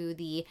attention to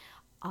the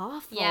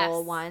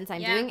awful ones.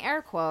 I'm doing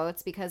air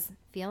quotes because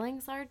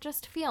feelings are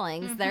just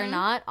feelings. They're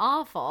not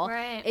awful.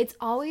 Right. It's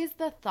always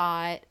the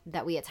thought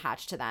that we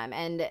attach to them.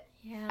 And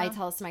I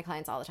tell this to my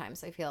clients all the time,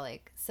 so I feel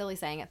like silly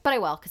saying it, but I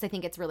will because I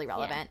think it's really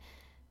relevant.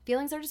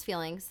 Feelings are just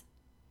feelings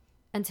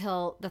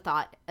until the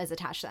thought is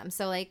attached to them.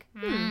 So like,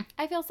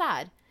 I feel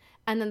sad.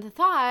 And then the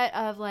thought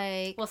of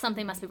like... Well,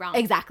 something must be wrong.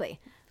 Exactly.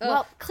 Ugh.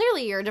 Well,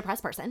 clearly you're a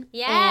depressed person.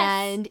 Yes.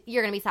 And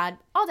you're going to be sad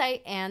all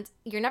day and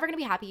you're never going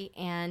to be happy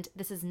and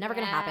this is never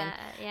going to happen.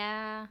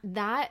 Yeah.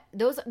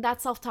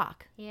 That's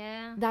self-talk.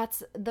 Yeah.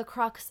 That's the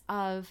crux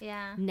of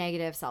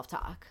negative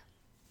self-talk.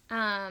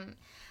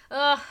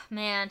 Oh,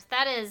 man.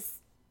 That is...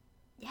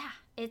 Yeah.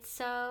 It's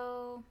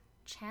so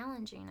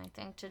challenging, I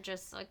think, to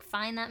just like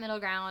find that middle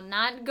ground,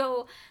 not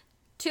go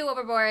too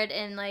overboard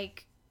and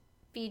like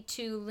be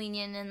too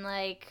lenient and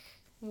like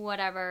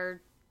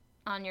whatever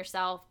on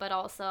yourself, but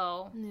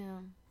also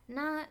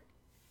not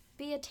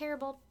be a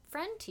terrible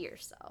friend to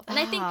yourself. And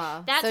I think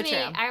that so to me,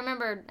 true. I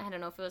remember, I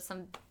don't know if it was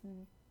some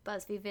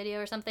BuzzFeed video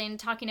or something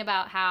talking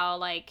about how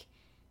like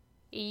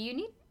you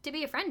need to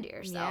be a friend to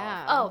yourself.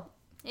 Yeah. Oh,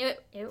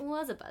 it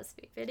was a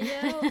BuzzFeed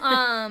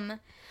video.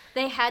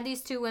 They had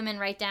these two women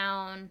write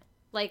down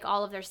like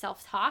all of their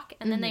self-talk,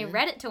 and then they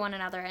read it to one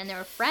another, and they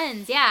were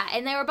friends,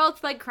 and they were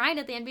both like crying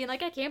at the end, being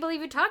like, I can't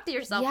believe you talk to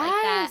yourself like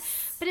that.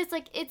 But it's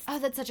like,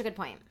 that's such a good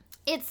point.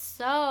 It's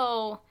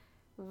so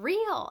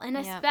real, and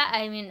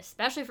I mean,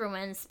 especially for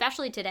women,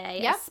 especially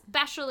today,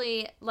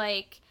 especially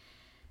like,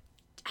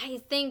 I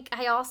think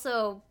I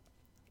also,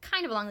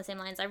 kind of along the same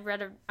lines, I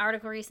read an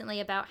article recently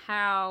about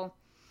how,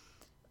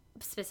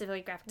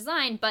 specifically graphic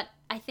design, but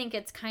I think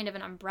it's kind of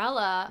an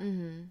umbrella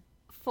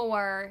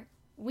for,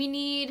 we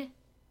need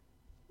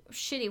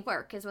shitty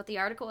work is what the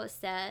article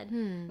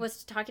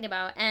was talking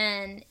about,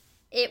 and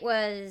it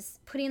was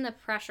putting the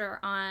pressure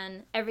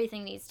on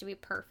everything needs to be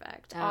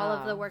perfect. All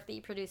of the work that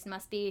you produce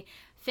must be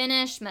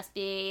finished, must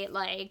be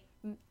like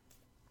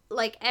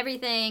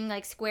everything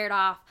like squared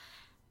off,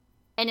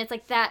 and it's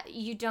like that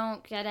you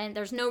don't get in.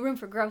 There's no room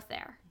for growth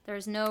there.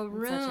 There's no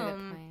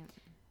room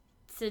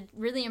to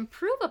really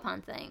improve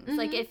upon things.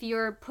 Like if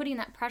you're putting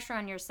that pressure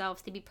on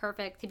yourself to be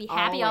perfect, to be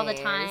happy all the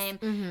time,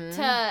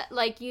 to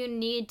like, you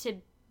need to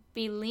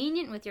be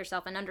lenient with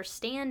yourself and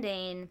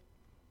understanding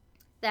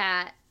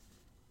that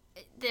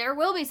there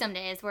will be some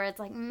days where it's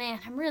like, man,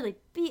 I'm really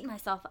beating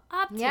myself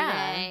up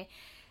today.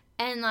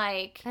 And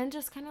like... And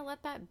just kind of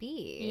let that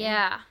be.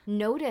 Yeah.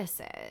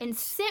 Notice it. And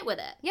sit with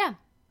it. Yeah.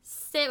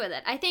 Sit with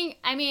it. I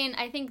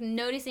think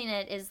noticing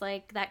it is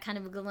like that kind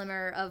of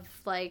glimmer of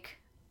like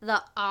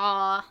the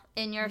awe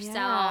in yourself.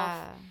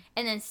 Yeah.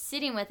 And then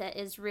sitting with it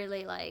is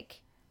really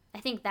like, I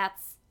think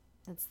that's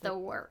the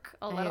work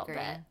a little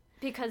bit.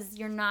 Because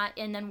you're not,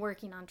 and then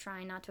working on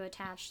trying not to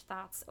attach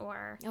thoughts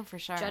or for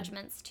sure.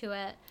 judgments to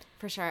it.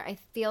 For sure. I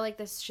feel like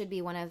this should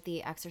be one of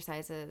the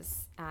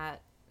exercises at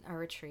a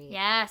retreat.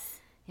 Yes.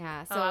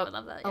 Yeah. So I would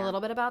love that. Yeah. A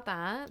little bit about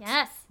that.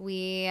 Yes.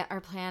 We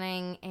are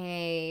planning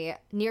a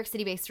New York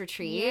City-based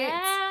retreat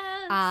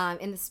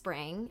in the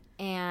spring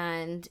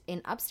and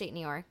an upstate New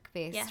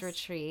York-based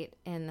retreat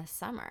in the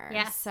summer.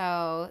 Yes.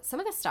 So some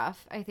of the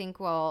stuff I think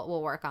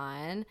we'll work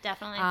on.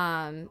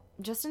 Definitely.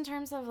 Just in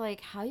terms of like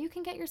how you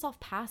can get yourself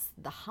past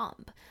the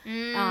hump.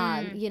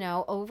 You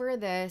know, over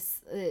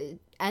this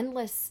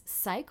endless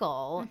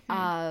cycle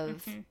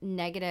of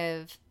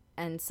negative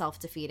and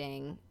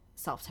self-defeating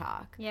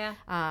self-talk. Yeah.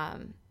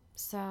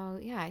 So,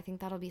 yeah, I think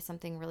that'll be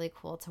something really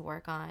cool to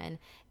work on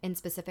in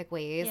specific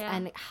ways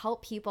and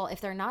help people,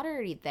 if they're not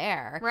already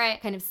there,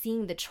 kind of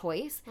seeing the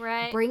choice,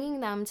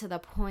 bringing them to the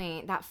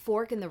point, that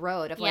fork in the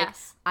road of like,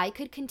 I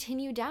could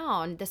continue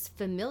down this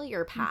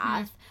familiar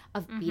path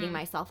of beating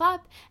myself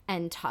up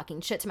and talking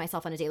shit to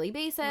myself on a daily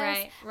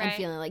basis and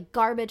feeling like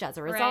garbage as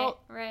a result,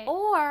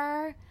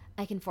 or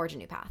I can forge a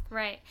new path.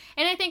 Right.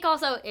 And I think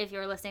also, if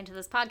you're listening to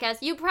this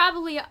podcast, you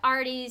probably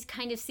already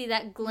kind of see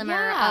that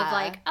glimmer of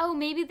like, oh,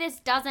 maybe this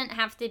doesn't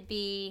have to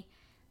be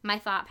my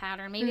thought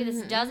pattern. Maybe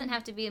this doesn't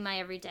have to be my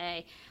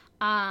everyday.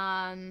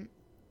 And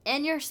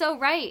you're so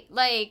right.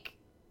 Like,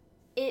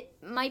 it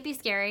might be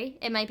scary.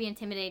 It might be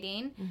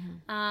intimidating.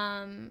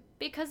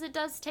 Because it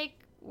does take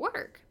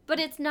work. But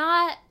it's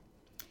not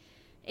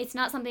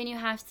something you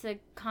have to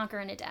conquer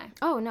in a day.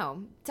 Oh,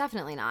 no,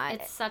 definitely not.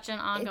 It's such an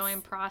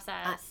ongoing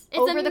process. It's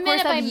over a the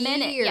course of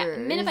years.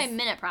 Minute by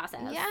minute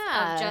process.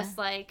 Of just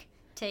like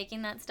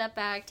taking that step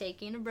back,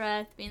 taking a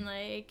breath, being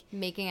like...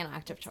 Making an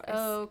active choice.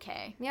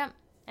 Okay. Yep.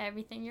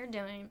 Everything you're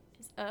doing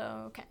is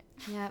okay.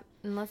 Yep.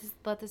 And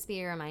let this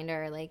be a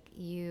reminder, like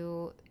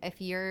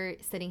if you're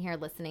sitting here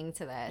listening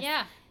to this...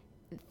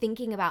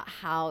 thinking about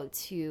how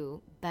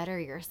to better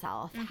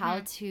yourself,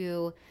 how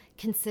to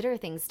consider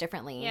things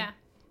differently,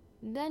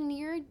 then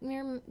you're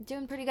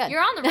doing pretty good.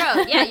 You're on the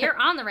road. Yeah, you're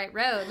on the right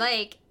road.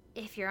 Like,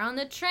 if you're on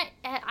the train,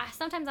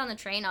 sometimes on the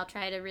train, I'll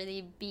try to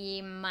really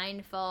be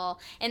mindful.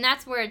 And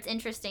that's where it's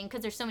interesting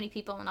because there's so many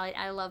people and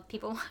I love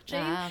people watching.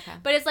 Okay.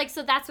 But it's like,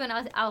 so that's when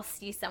I'll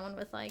see someone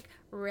with like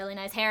really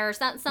nice hair or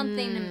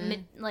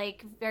something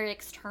like very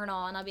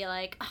external. And I'll be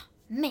like, oh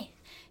man,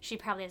 she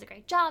probably has a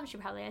great job. She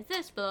probably has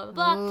this, blah,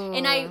 blah, blah. Ooh.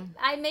 And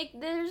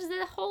there's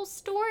the whole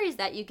stories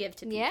that you give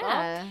to people.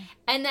 Yeah.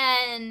 And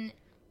then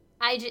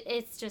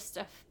it's just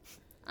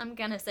I'm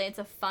going to say it's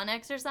a fun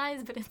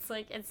exercise, but it's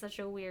like, it's such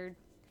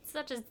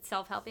a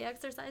self-helpy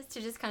exercise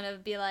to just kind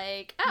of be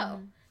like, oh,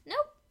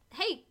 nope,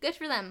 hey, good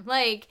for them.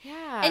 Like,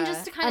 yeah. and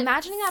just to kind of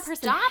imagining that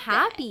person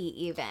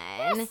happy even.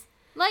 Yes.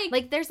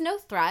 Like there's no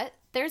threat.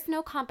 There's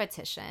no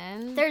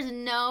competition. There's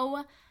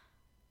no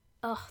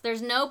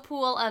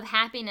pool of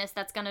happiness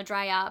that's going to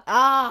dry up.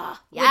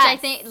 Ah, yes. Which I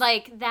think,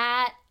 like,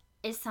 that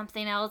is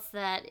something else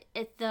that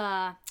it's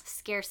the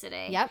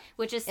scarcity. Yep.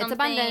 Which is It's something.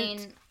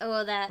 abundant.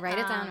 Oh, that. Write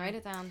it down.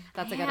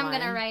 That's a good one. I'm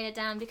going to write it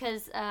down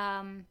because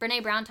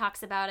Brene Brown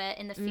talks about it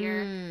in The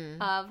Fear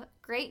of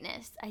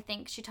Greatness. I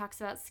think she talks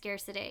about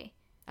scarcity.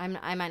 I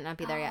might not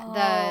be there yet.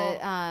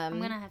 I'm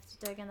going to have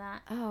to dig in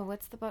that. Oh,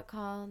 what's the book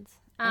called?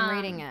 I'm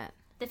reading it.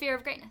 The Fear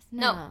of Greatness.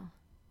 No.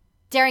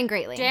 Daring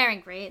Greatly.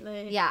 Daring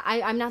Greatly. Yeah,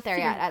 I'm not there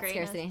yet at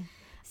Greatness. scarcity.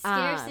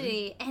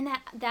 Scarcity. And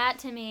that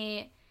to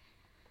me,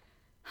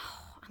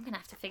 I'm going to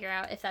have to figure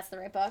out if that's the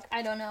right book.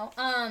 I don't know.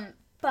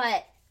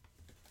 But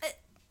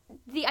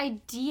the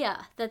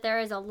idea that there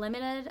is a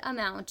limited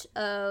amount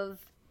of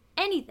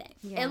anything,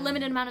 a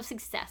limited amount of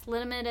success,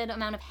 limited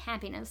amount of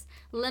happiness,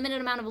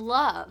 limited amount of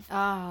love.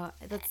 Oh,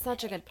 that's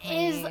such a good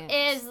point.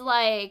 Is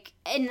like,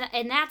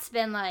 and that's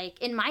been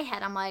like, in my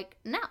head, I'm like,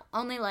 no,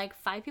 only like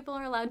 5 people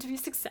are allowed to be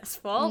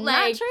successful.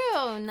 Not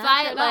true. Not true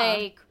at all.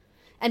 Like,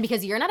 and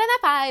because you're not in that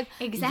 5,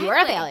 exactly. You're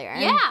a failure.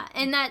 Yeah,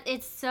 and that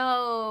it's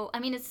so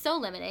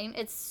limiting.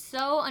 It's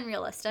so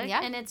unrealistic,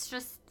 and it's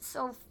just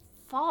so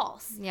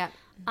false. Yeah.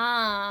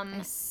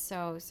 I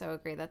so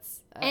agree.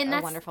 That's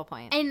a wonderful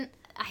point. And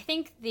I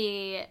think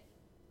the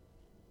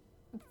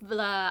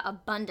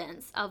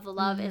abundance of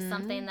love is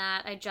something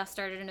that I just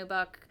started a new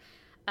book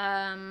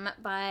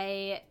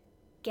by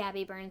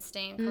Gabby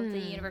Bernstein called The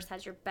Universe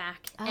Has Your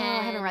Back. Oh,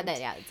 I haven't read that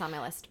yet. It's on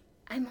my list.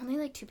 I'm only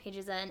like 2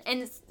 pages in,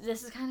 and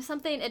this is kind of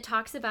something. It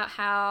talks about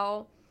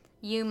how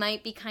you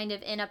might be kind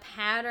of in a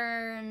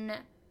pattern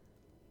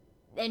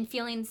and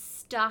feeling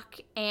stuck,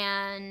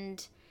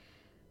 and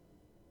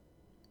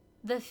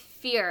the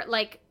fear,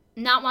 like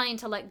not wanting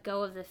to let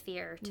go of the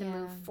fear to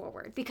move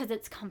forward because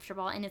it's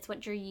comfortable and it's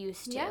what you're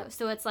used to. Yeah.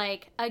 So it's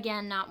like,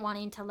 again, not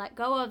wanting to let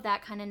go of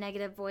that kind of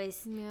negative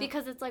voice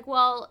because it's like,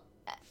 well,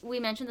 we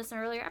mentioned this in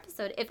an earlier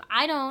episode. If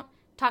I don't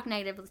talk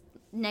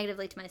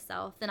negatively to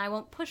myself, then I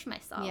won't push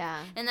myself.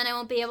 Yeah. And then I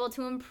won't be able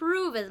to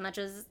improve as much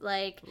as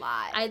like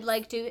I'd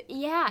like to.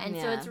 Yeah. And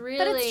so it's really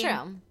but it's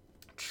true.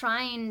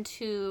 Trying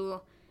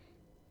to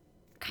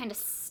kind of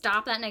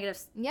stop that negative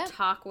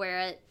talk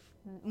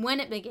when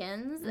it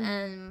begins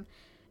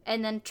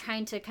and then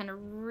trying to kind of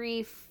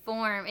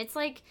reform. It's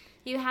like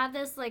you have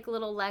this like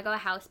little Lego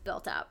house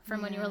built up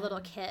from when you were a little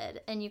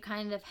kid, and you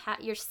kind of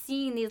you're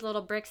seeing these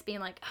little bricks being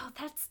like, oh,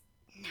 that's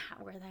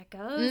not where that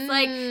goes.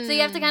 Like, so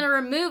you have to kind of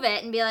remove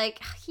it and be like,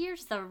 oh,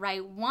 here's the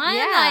right one.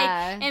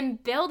 Yeah. Like,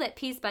 and build it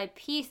piece by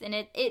piece. And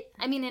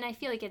I mean, and I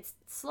feel like it's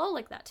slow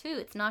like that too.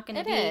 It's not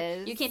going to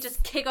be, you can't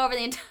just kick over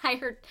the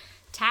entire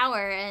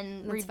tower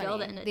and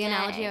rebuild it in a day. The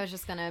analogy I was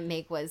just gonna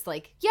make was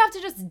like, you have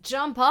to just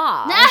jump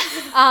off.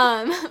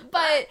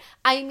 But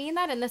I mean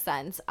that in the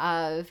sense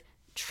of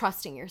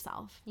trusting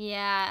yourself.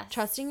 Yeah.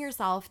 Trusting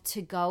yourself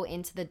to go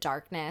into the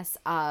darkness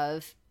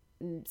of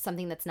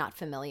something that's not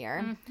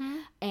familiar.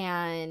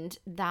 And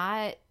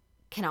that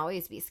can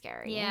always be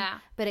scary. Yeah.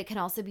 But it can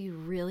also be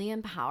really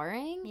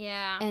empowering.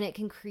 Yeah. And it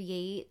can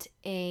create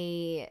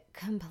a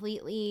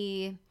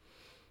completely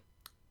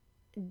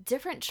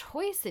different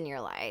choice in your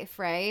life,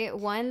 right?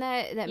 One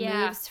that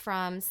moves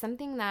from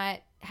something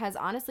that has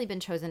honestly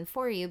been chosen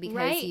for you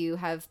because you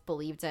have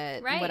believed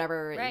it,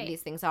 whatever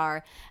these things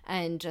are,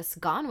 and just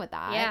gone with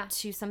that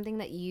to something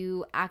that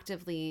you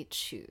actively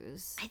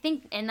choose. I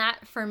think, and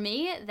that for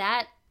me,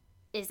 that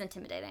is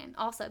intimidating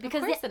also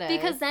because of course it is.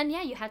 Because then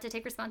you have to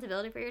take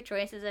responsibility for your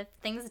choices if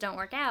things don't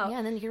work out. Yeah,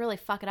 and then you can really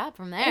fuck it up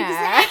from there.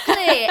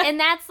 Exactly. And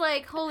that's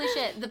like, holy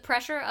shit, the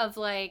pressure of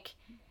like,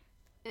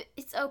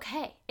 it's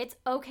okay. It's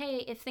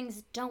okay if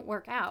things don't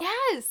work out.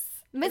 Yes.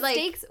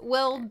 Mistakes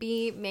will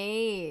be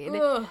made.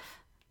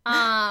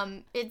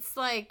 It's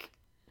like,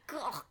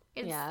 ugh,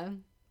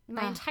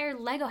 my entire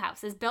Lego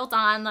house is built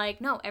on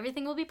like, no,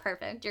 everything will be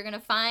perfect. You're going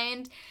to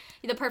find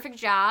the perfect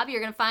job.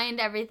 You're going to find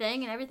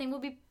everything, and everything will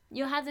be,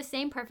 you'll have the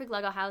same perfect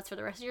Lego house for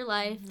the rest of your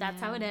life.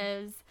 That's how it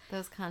is.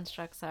 Those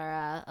constructs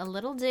are a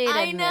little dated,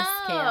 I know, Miss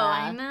Kayla.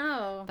 I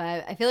know.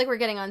 But I feel like we're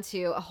getting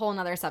onto a whole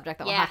nother subject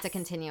that we'll have to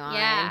continue on.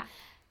 Yeah.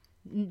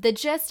 The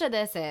gist of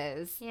this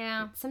is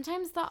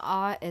sometimes the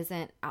awe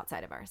isn't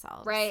outside of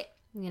ourselves. Right.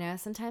 You know,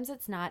 sometimes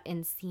it's not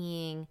in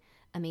seeing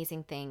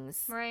amazing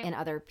things in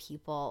other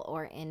people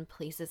or in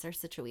places or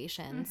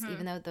situations,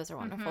 even though those are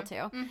wonderful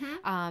too.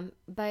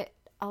 But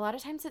a lot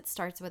of times it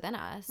starts within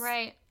us.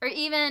 Right. Or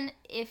even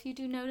if you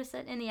do notice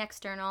it in the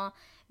external,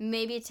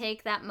 maybe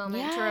take that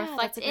moment to Yeah,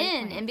 reflect that's a great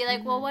in point. and be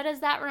like, well, what does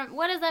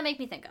that make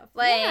me think of?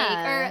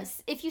 Like, or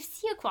if you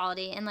see a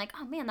quality and like,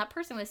 oh man, that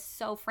person was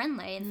so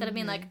friendly, instead of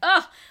being like,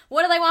 oh,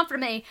 what do they want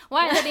from me?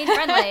 Why are they being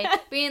friendly?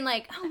 Being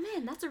like, oh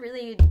man, that's a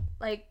really,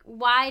 like,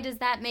 why does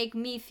that make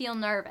me feel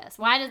nervous?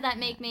 Why does that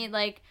make me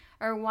like,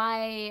 or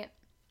why,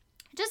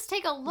 just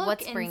take a look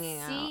What's and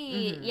bringing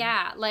see. out.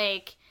 Yeah,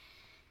 like,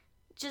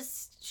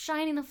 just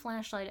shining the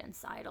flashlight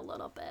inside a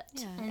little bit.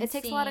 Yeah. And It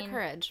takes a lot of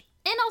courage.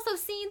 And also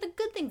seeing the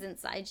good things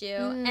inside you.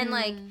 And,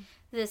 like,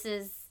 this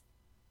is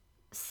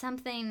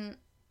something,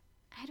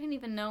 I don't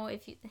even know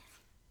if you,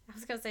 I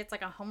was going to say it's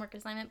like a homework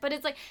assignment, but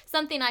it's like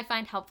something I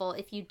find helpful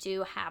if you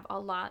do have a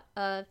lot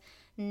of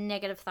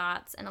negative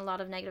thoughts and a lot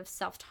of negative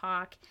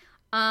self-talk.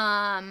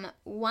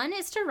 One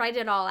is to write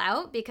it all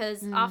out,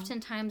 because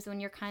oftentimes when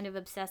you're kind of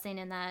obsessing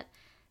in that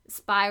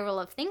spiral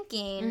of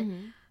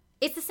thinking,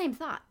 it's the same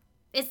thought.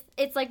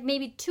 It's like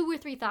maybe 2 or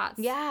 3 thoughts.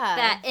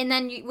 Yeah. And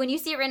then when you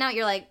see it written out,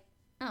 you're like,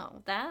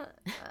 oh,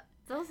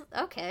 those,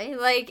 okay.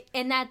 Like,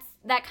 and that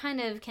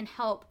kind of can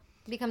help.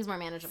 Becomes more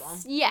manageable.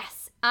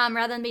 Yes.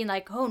 Rather than being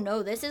like, oh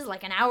no, this is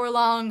an hour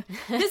long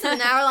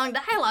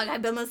dialogue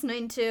I've been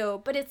listening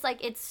to. But it's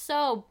like, it's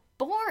so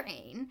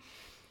boring.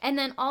 And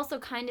then also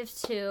kind of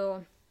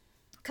to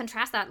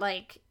contrast that,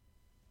 like,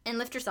 and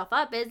lift yourself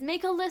up, is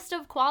make a list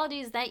of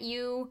qualities that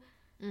you,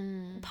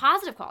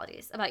 positive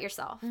qualities about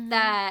yourself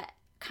that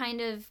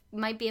kind of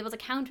might be able to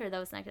counter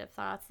those negative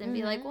thoughts and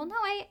be like, well, no,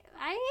 I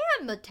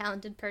am a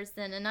talented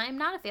person and I'm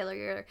not a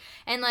failure.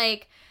 And,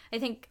 like, I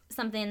think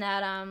something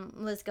that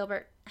Liz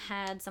Gilbert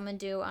had someone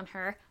do on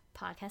her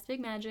podcast,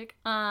 Big Magic,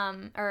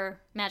 or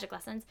Magic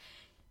Lessons,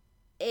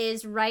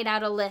 is write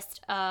out a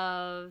list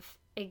of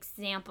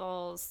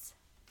examples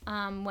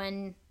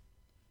when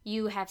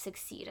you have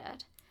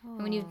succeeded.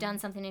 And when you've done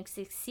something and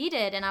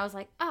succeeded. And I was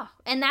like, oh,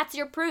 and that's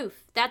your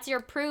proof. That's your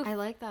proof. I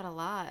like that a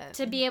lot.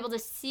 To be able to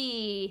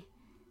see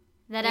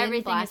that In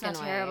everything black is not and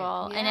white.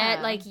 terrible. Yeah.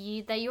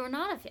 And that you are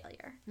not a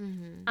failure.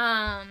 And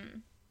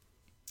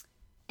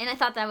I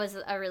thought that was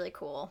a really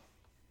cool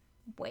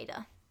way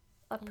to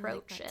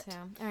approach it. Too.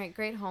 All right,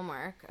 great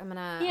homework. I'm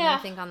gonna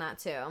think on that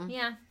too.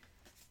 Yeah.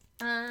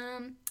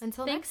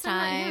 Until next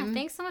time. time.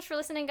 Thanks so much for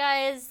listening,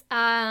 guys.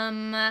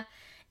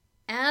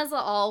 As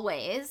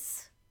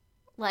always,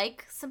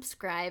 like,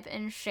 subscribe,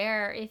 and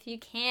share if you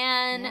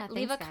can. Yeah,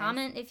 Leave thanks, a guys.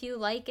 comment if you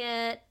like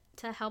it,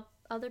 to help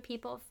other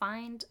people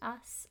find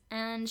us,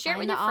 and share it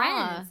with Find your the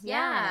awe. friends.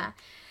 Yeah.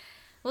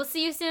 We'll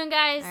see you soon,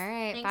 guys. All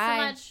right, Thanks bye.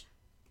 so much.